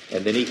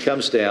 And then he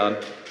comes down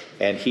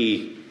and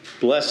he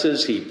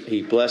blesses,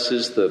 he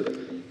blesses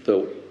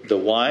the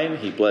wine,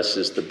 he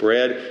blesses the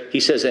bread. He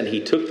says, and he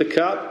took the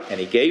cup and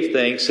he gave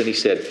thanks and he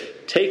said,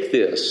 take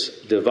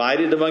this, divide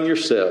it among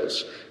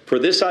yourselves. For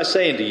this I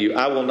say unto you,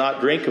 I will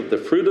not drink of the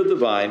fruit of the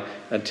vine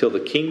until the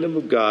kingdom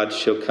of God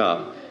shall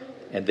come.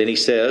 And then he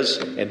says,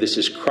 and this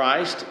is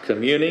Christ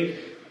communing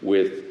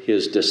with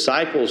his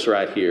disciples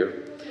right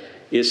here.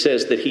 It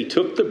says that he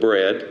took the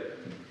bread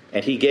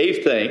and he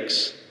gave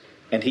thanks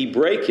and he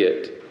brake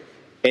it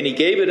and he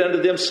gave it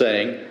unto them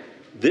saying,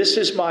 this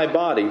is my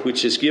body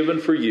which is given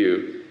for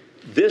you.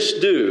 This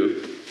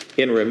do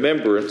in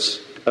remembrance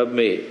of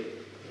me.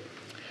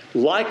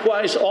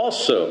 Likewise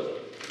also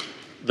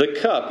the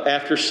cup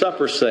after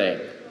supper, saying,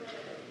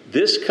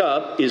 this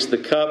cup is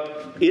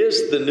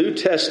the New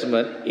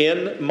Testament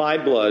in my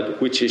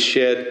blood, which is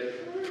shed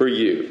for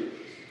you.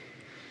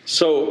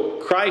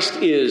 So Christ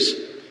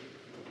is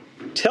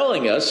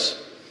telling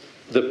us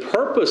the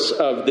purpose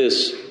of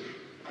this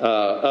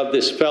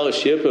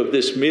fellowship, of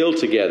this meal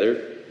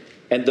together,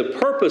 and the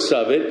purpose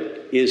of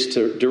it is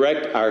to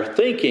direct our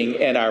thinking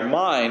and our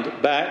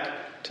mind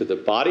back to the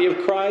body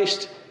of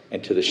Christ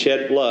and to the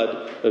shed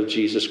blood of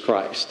Jesus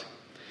Christ.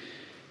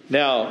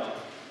 Now,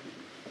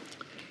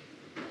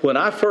 when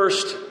I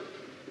first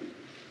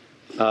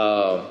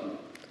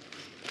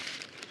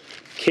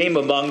came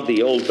among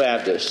the Old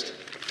Baptists,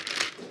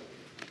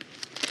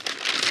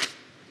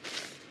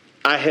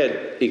 I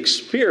had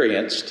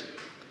experienced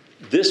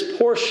this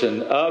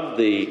portion of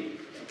the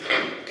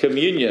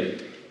communion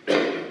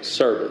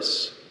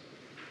service.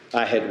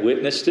 I had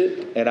witnessed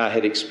it and I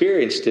had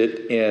experienced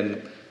it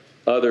in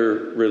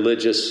other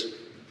religious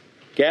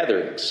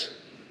gatherings.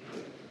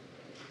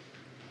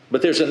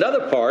 But there's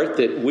another part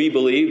that we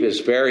believe is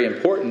very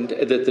important,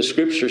 that the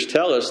Scriptures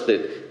tell us,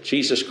 that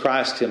Jesus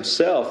Christ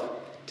himself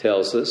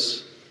tells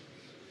us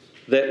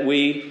that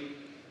we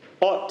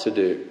ought to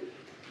do.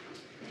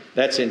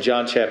 That's in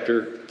John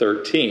chapter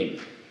 13.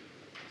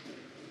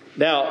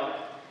 Now,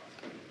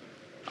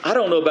 I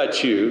don't know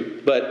about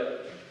you,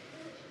 but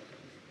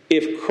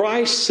if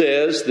Christ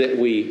says that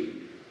we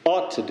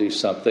ought to do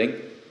something,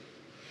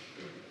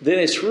 then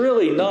it's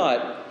really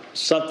not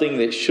something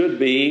that should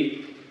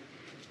be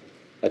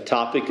a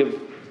topic of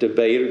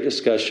debate or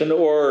discussion,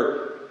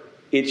 or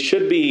it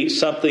should be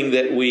something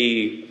that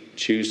we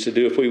choose to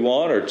do if we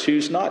want or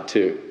choose not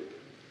to.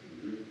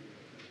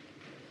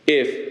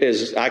 If,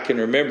 as I can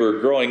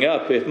remember growing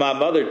up, if my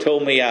mother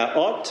told me I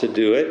ought to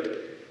do it,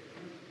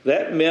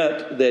 that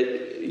meant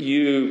that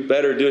you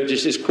better do it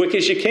just as quick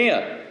as you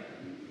can.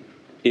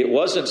 It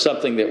wasn't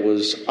something that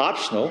was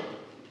optional,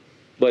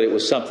 but it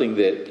was something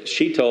that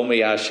she told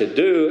me I should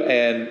do,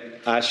 and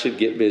I should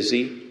get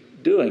busy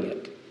doing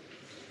it.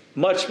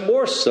 Much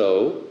more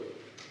so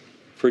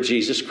for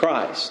Jesus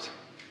Christ.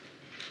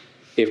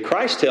 If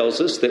Christ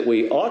tells us that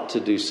we ought to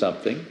do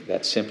something,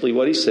 that's simply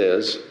what he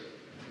says,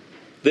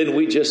 then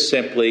we just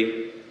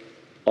simply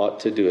ought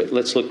to do it.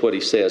 Let's look what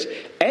he says.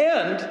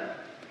 And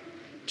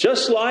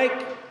just like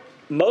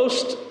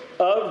most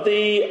of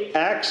the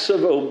acts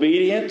of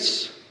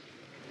obedience,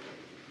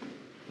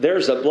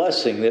 there's a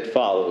blessing that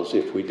follows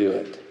if we do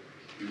it.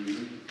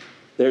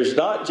 There's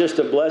not just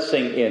a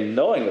blessing in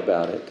knowing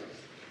about it,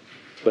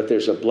 but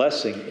there's a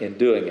blessing in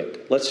doing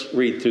it. Let's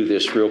read through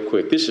this real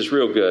quick. This is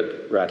real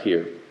good right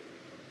here.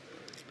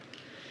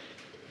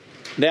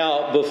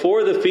 Now,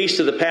 before the feast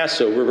of the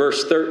Passover,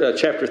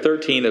 chapter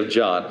 13 of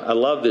John. I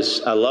love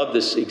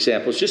this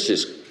example. It's just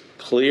as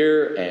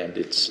clear and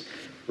it's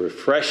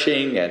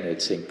refreshing and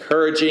it's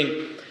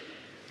encouraging.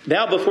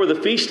 Now before the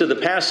feast of the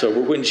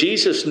Passover, when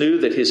Jesus knew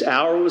that his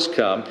hour was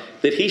come,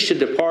 that he should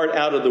depart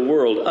out of the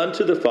world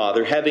unto the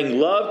Father, having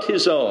loved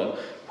his own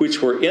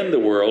which were in the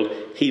world,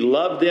 he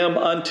loved them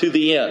unto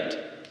the end.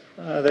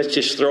 That's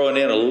just throwing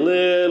in a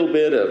little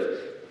bit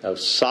of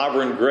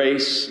sovereign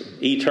grace,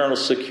 eternal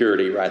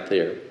security right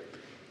there.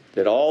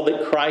 That all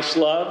that Christ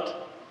loved,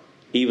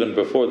 even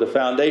before the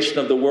foundation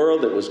of the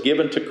world that was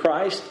given to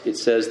Christ, it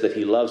says that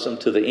he loves them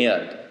to the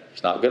end.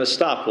 He's not going to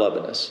stop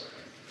loving us.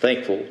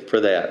 Thankful for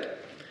that.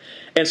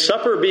 And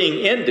supper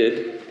being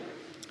ended,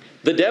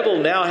 the devil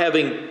now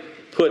having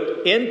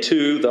put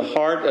into the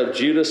heart of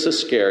Judas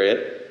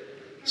Iscariot,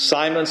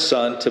 Simon's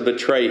son, to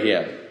betray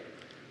him.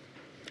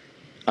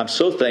 I'm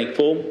so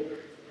thankful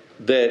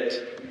that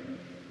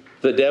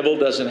the devil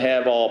doesn't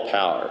have all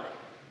power.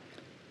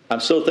 I'm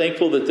so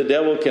thankful that the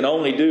devil can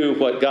only do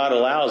what God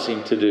allows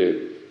him to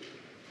do.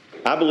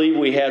 I believe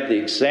we have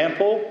the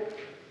example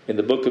in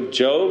the book of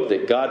Job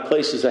that God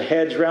places a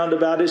hedge round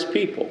about his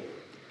people.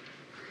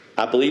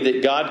 I believe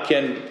that God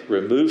can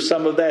remove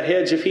some of that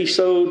hedge if he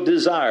so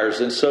desires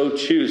and so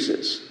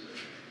chooses.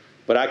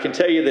 But I can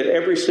tell you that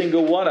every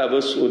single one of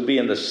us would be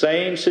in the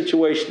same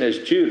situation as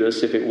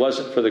Judas if it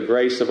wasn't for the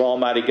grace of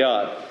Almighty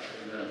God.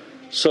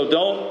 So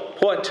don't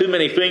point too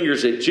many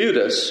fingers at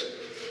Judas,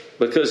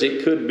 because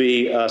it could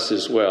be us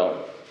as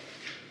well.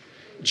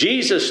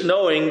 Jesus,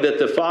 knowing that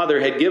the Father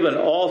had given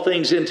all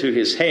things into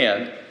his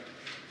hand,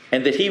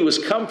 and that he was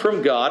come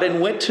from God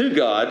and went to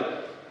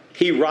God,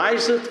 he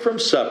riseth from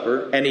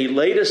supper, and he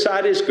laid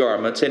aside his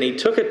garments, and he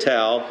took a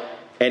towel,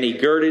 and he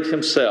girded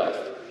himself.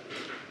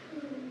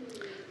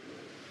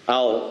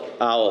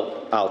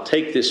 I'll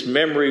take this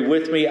memory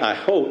with me, I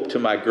hope, to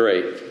my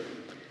grave.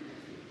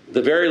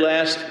 The very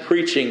last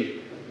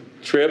preaching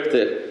trip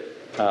that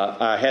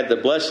I had the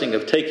blessing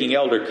of taking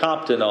Elder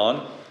Compton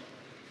on,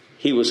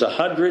 he was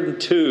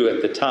 102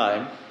 at the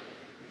time,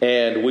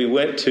 and we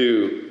went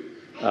to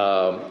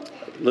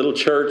little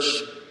church,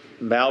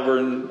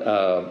 Malvern,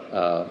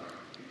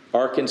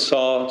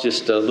 Arkansas,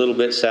 just a little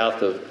bit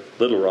south of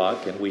Little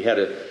Rock, and we had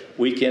a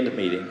weekend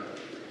meeting.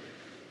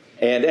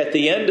 And at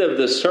the end of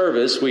the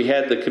service, we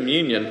had the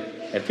communion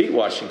and feet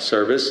washing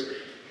service.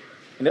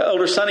 And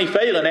Elder Sonny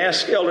Phelan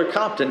asked Elder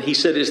Compton, he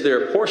said, is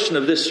there a portion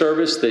of this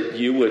service that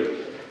you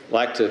would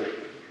like to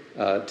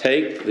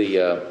take,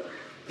 the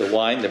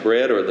wine, the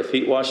bread, or the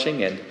feet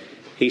washing? And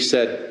he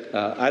said,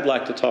 I'd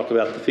like to talk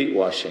about the feet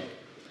washing.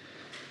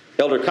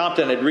 Elder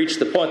Compton had reached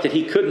the point that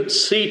he couldn't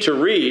see to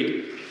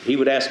read. He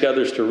would ask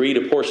others to read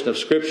a portion of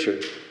Scripture.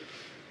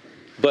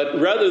 But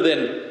rather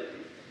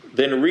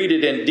than read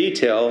it in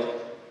detail,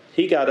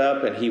 he got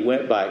up and he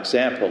went by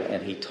example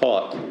and he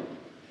taught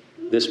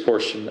this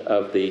portion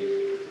of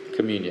the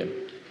communion.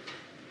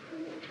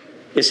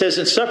 It says,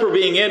 in supper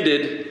being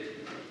ended,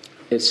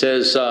 it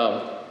says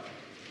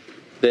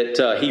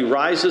that he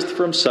riseth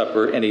from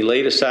supper and he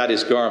laid aside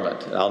his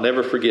garment. And I'll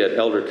never forget,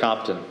 Elder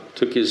Compton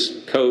took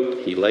his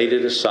coat, he laid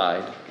it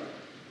aside.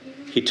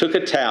 He took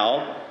a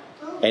towel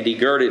and he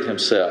girded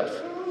himself.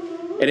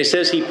 And it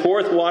says he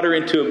poureth water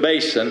into a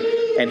basin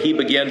and he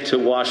began to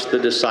wash the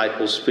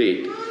disciples'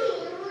 feet.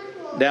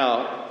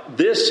 Now,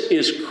 this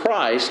is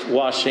Christ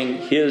washing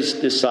his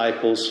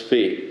disciples'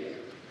 feet.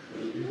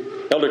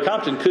 Elder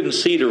Compton couldn't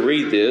see to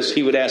read this.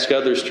 He would ask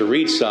others to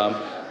read some,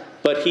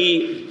 but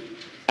he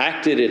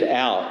acted it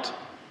out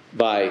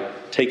by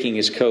taking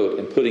his coat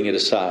and putting it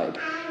aside,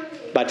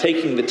 by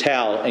taking the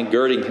towel and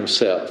girding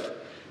himself,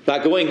 by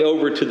going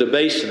over to the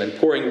basin and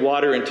pouring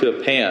water into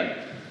a pan.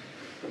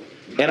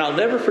 And I'll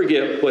never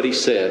forget what he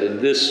said, and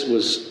this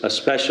was a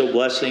special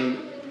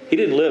blessing. He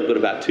didn't live but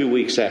about 2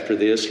 weeks after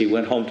this. He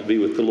went home to be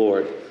with the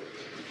Lord.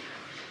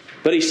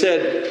 But he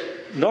said,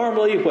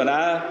 normally when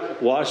I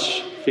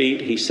wash feet,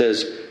 he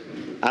says,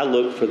 I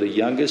look for the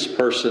youngest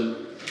person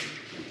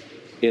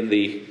in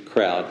the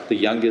crowd, the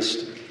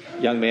youngest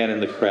young man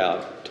in the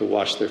crowd to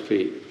wash their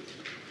feet.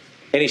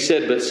 And he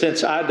said, but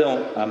since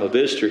I'm a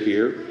visitor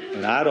here,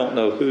 and I don't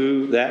know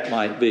who that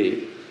might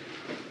be,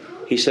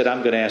 he said, I'm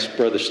going to ask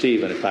Brother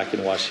Stephen if I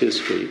can wash his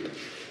feet.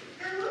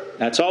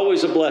 Now, it's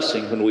always a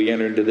blessing when we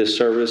enter into this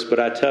service, but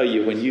I tell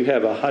you, when you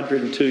have a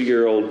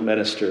 102-year-old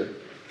minister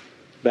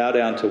bow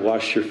down to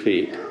wash your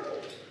feet,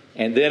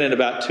 and then in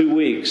about 2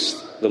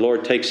 weeks, the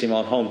Lord takes him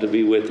on home to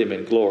be with him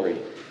in glory,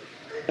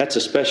 that's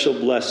a special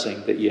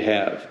blessing that you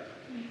have.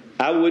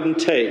 I wouldn't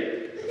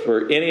take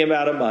for any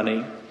amount of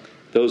money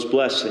those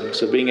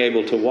blessings of being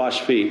able to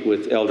wash feet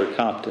with Elder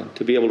Compton,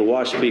 to be able to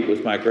wash feet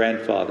with my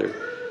grandfather,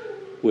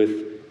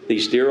 with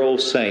these dear old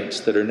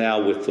saints that are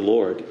now with the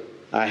Lord.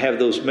 I have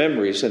those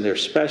memories, and they're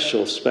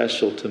special,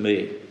 special to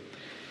me.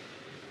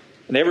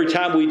 And every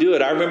time we do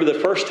it, I remember the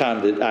first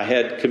time that I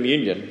had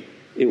communion.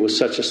 It was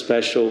such a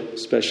special,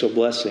 special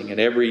blessing. And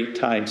every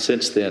time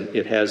since then,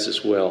 it has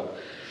as well.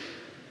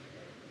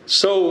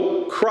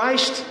 So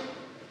Christ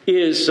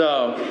kneels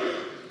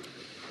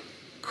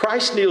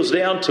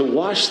down to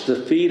wash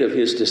the feet of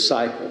his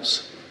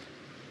disciples.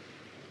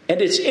 And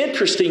it's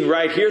interesting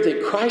right here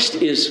that Christ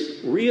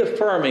is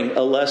reaffirming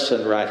a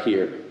lesson right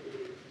here.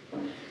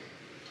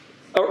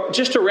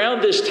 Just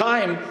around this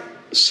time,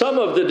 some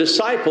of the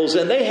disciples,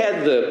 and they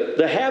had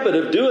the habit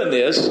of doing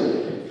this,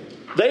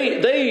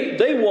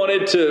 they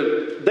wanted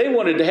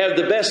to have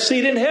the best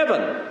seat in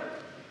heaven.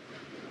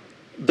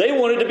 They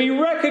wanted to be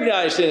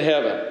recognized in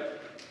heaven.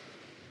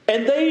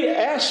 And they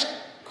asked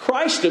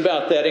Christ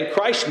about that, and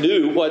Christ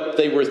knew what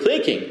they were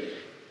thinking.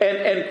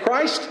 And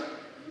Christ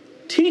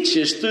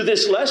teaches through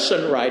this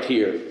lesson right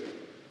here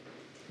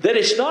that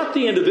it's not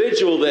the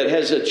individual that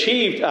has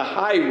achieved a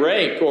high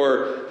rank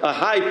or a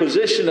high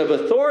position of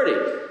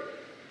authority.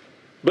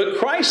 But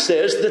Christ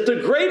says that the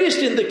greatest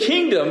in the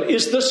kingdom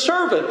is the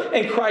servant.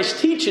 And Christ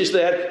teaches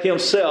that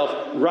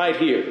himself right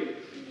here.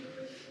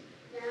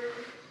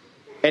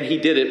 And he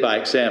did it by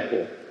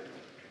example.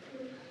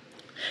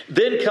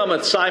 Then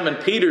cometh Simon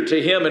Peter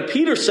to him, and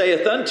Peter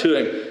saith unto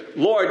him,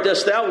 Lord,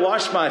 dost thou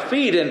wash my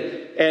feet?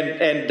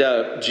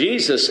 And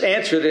Jesus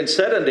answered and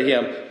said unto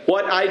him,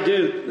 What I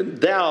do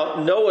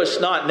thou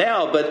knowest not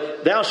now,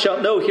 but thou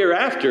shalt know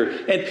hereafter.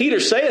 And Peter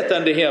saith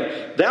unto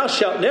him, Thou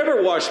shalt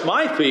never wash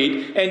my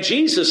feet. And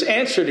Jesus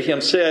answered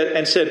him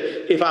said,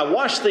 If I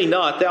wash thee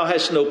not, thou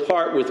hast no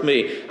part with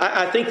me.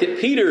 I think that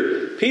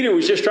Peter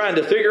was just trying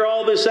to figure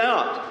all this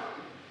out.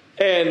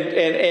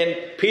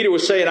 And Peter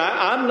was saying,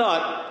 I'm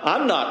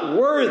not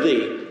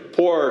worthy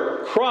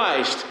for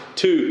Christ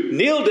to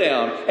kneel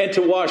down and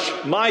to wash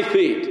my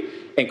feet.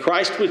 And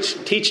Christ was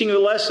teaching the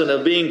lesson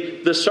of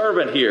being the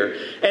servant here.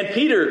 And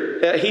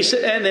Peter, he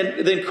said,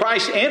 and then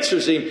Christ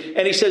answers him,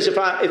 and he says, "If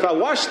I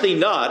wash thee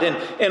not,"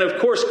 and of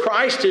course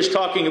Christ is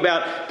talking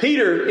about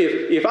Peter.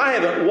 If I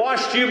haven't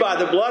washed you by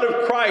the blood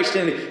of Christ,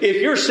 and if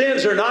your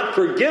sins are not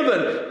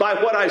forgiven by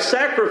what I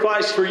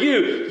sacrificed for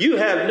you, you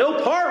have no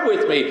part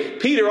with me.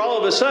 Peter all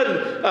of a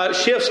sudden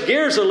shifts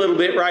gears a little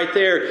bit right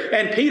there,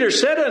 and Peter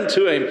said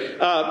unto him,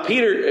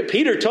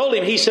 Peter told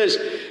him, he says,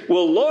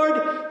 "Well,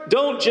 Lord,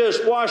 don't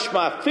just wash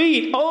my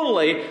feet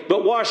only,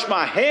 but wash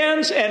my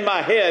hands and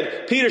my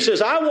head." Peter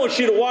says, "I want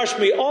you to wash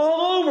me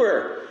all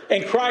over."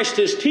 And Christ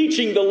is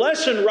teaching the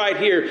lesson right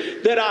here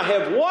that I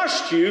have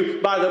washed you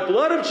by the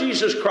blood of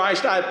Jesus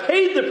Christ. I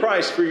paid the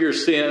price for your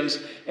sins,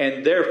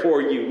 and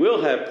therefore you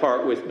will have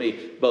part with me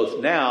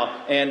both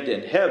now and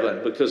in heaven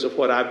because of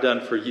what I've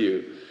done for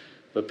you.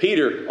 But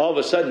Peter, all of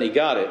a sudden, he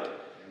got it.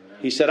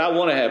 He said, "I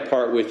want to have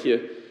part with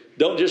you.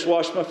 Don't just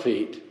wash my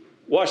feet.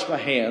 Wash my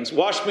hands.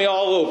 Wash me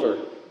all over.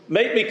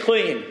 Make me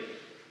clean."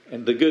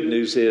 And the good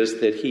news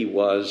is that he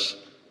was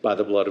by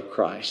the blood of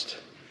Christ.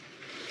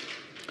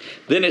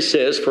 Then it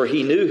says, "For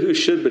he knew who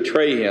should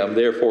betray him.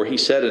 Therefore he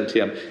said unto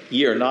him,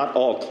 Ye are not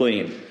all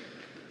clean."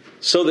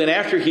 So then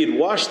after he had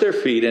washed their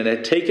feet and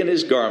had taken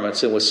his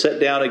garments and was set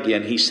down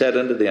again, he said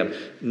unto them,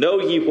 "Know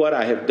ye what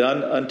I have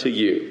done unto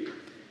you?"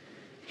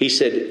 He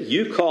said,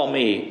 "You call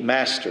me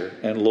Master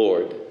and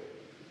Lord,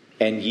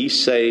 and ye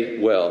say,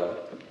 Well,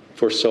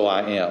 for so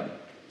I am."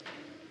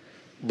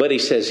 But he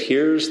says,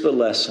 here's the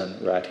lesson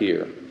right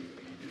here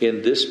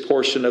in this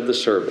portion of the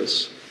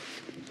service.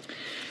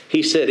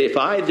 He said, "If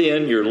I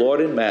then, your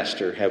Lord and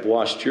Master, have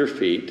washed your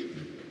feet,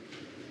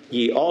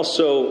 ye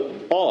also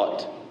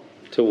ought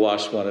to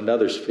wash one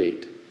another's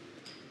feet."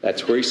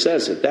 That's where he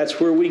says it.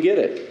 That's where we get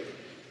it.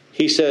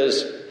 He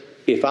says,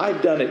 if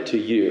I've done it to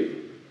you,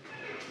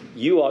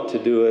 you ought to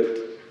do it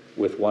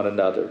with one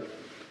another.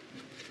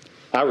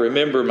 I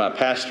remember my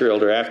pastor,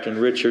 Elder Afton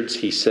Richards,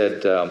 he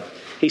said,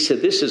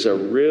 this is a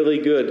really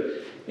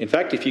good... In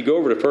fact, if you go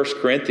over to 1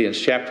 Corinthians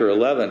chapter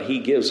 11, he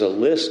gives a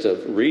list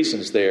of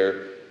reasons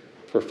there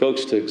for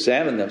folks to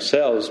examine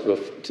themselves,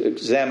 to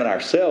examine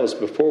ourselves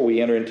before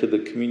we enter into the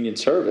communion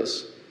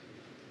service.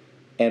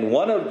 And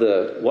one of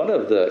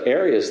the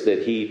areas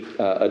that he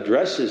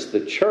addresses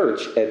the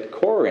church at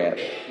Corinth,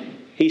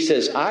 he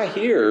says, "I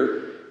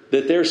hear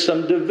that there's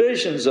some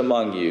divisions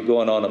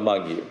going on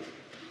among you."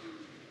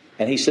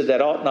 And he said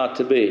that ought not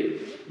to be.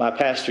 My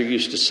pastor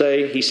used to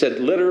say, he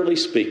said, literally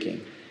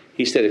speaking,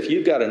 he said, if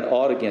you've got an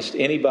ought against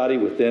anybody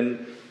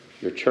within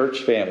your church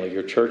family,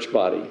 your church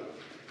body,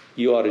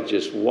 you ought to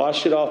just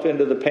wash it off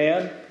into the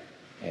pan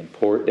and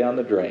pour it down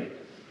the drain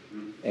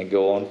and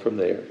go on from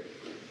there.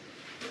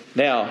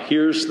 Now,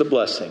 here's the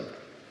blessing.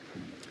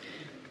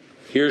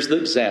 Here's the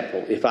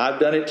example. If I've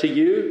done it to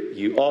you,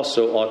 you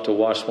also ought to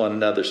wash one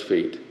another's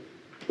feet.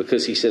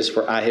 Because he says,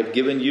 "For I have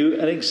given you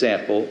an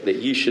example that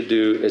you should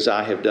do as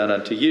I have done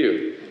unto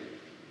you."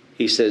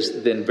 He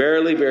says, "Then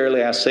verily,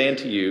 verily, I say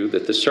unto you,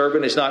 that the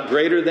servant is not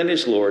greater than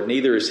his Lord,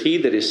 neither is he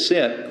that is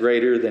sent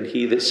greater than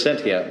he that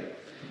sent him."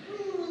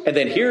 And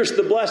then here's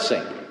the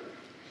blessing.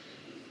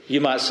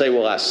 You might say,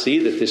 well, I see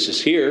that this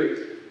is here.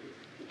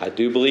 I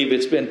do believe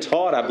it's been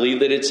taught. I believe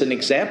that it's an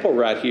example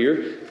right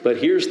here. But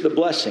here's the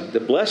blessing.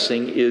 The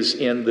blessing is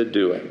in the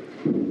doing.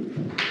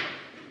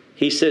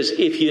 He says,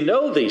 if you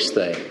know these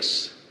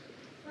things,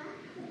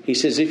 he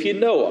says, if you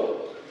know them,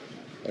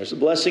 there's a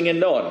blessing in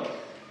knowing them.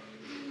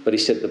 But he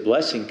said the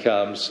blessing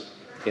comes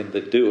in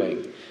the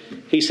doing.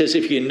 He says,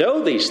 if you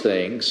know these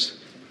things,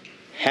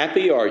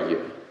 happy are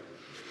you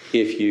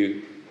if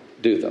you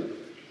do them.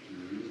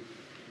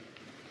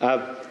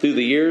 I've, through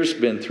the years,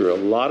 been through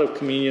a lot of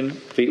communion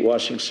feet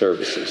washing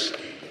services.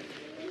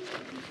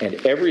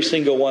 And every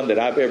single one that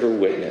I've ever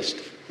witnessed,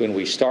 When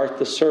we start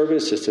the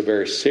service, it's a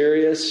very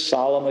serious,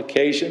 solemn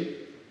occasion.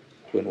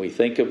 When we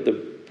think of the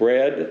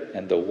bread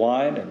and the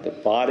wine and the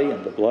body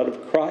and the blood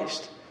of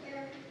Christ.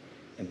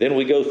 And then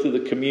we go through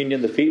the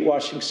communion, the feet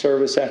washing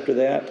service after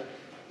that.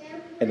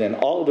 And then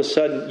all of a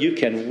sudden you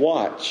can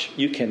watch,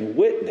 you can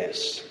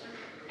witness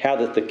how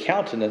that the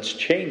countenance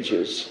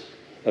changes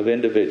of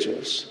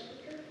individuals.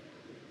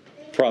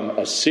 From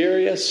a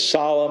serious,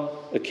 solemn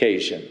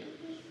occasion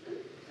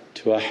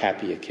to a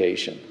happy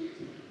occasion.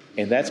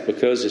 And that's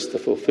because it's the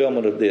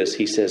fulfillment of this.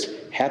 He says,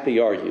 happy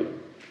are you.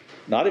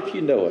 Not if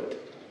you know it,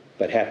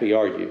 but happy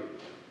are you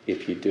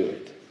if you do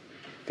it.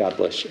 God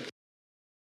bless you.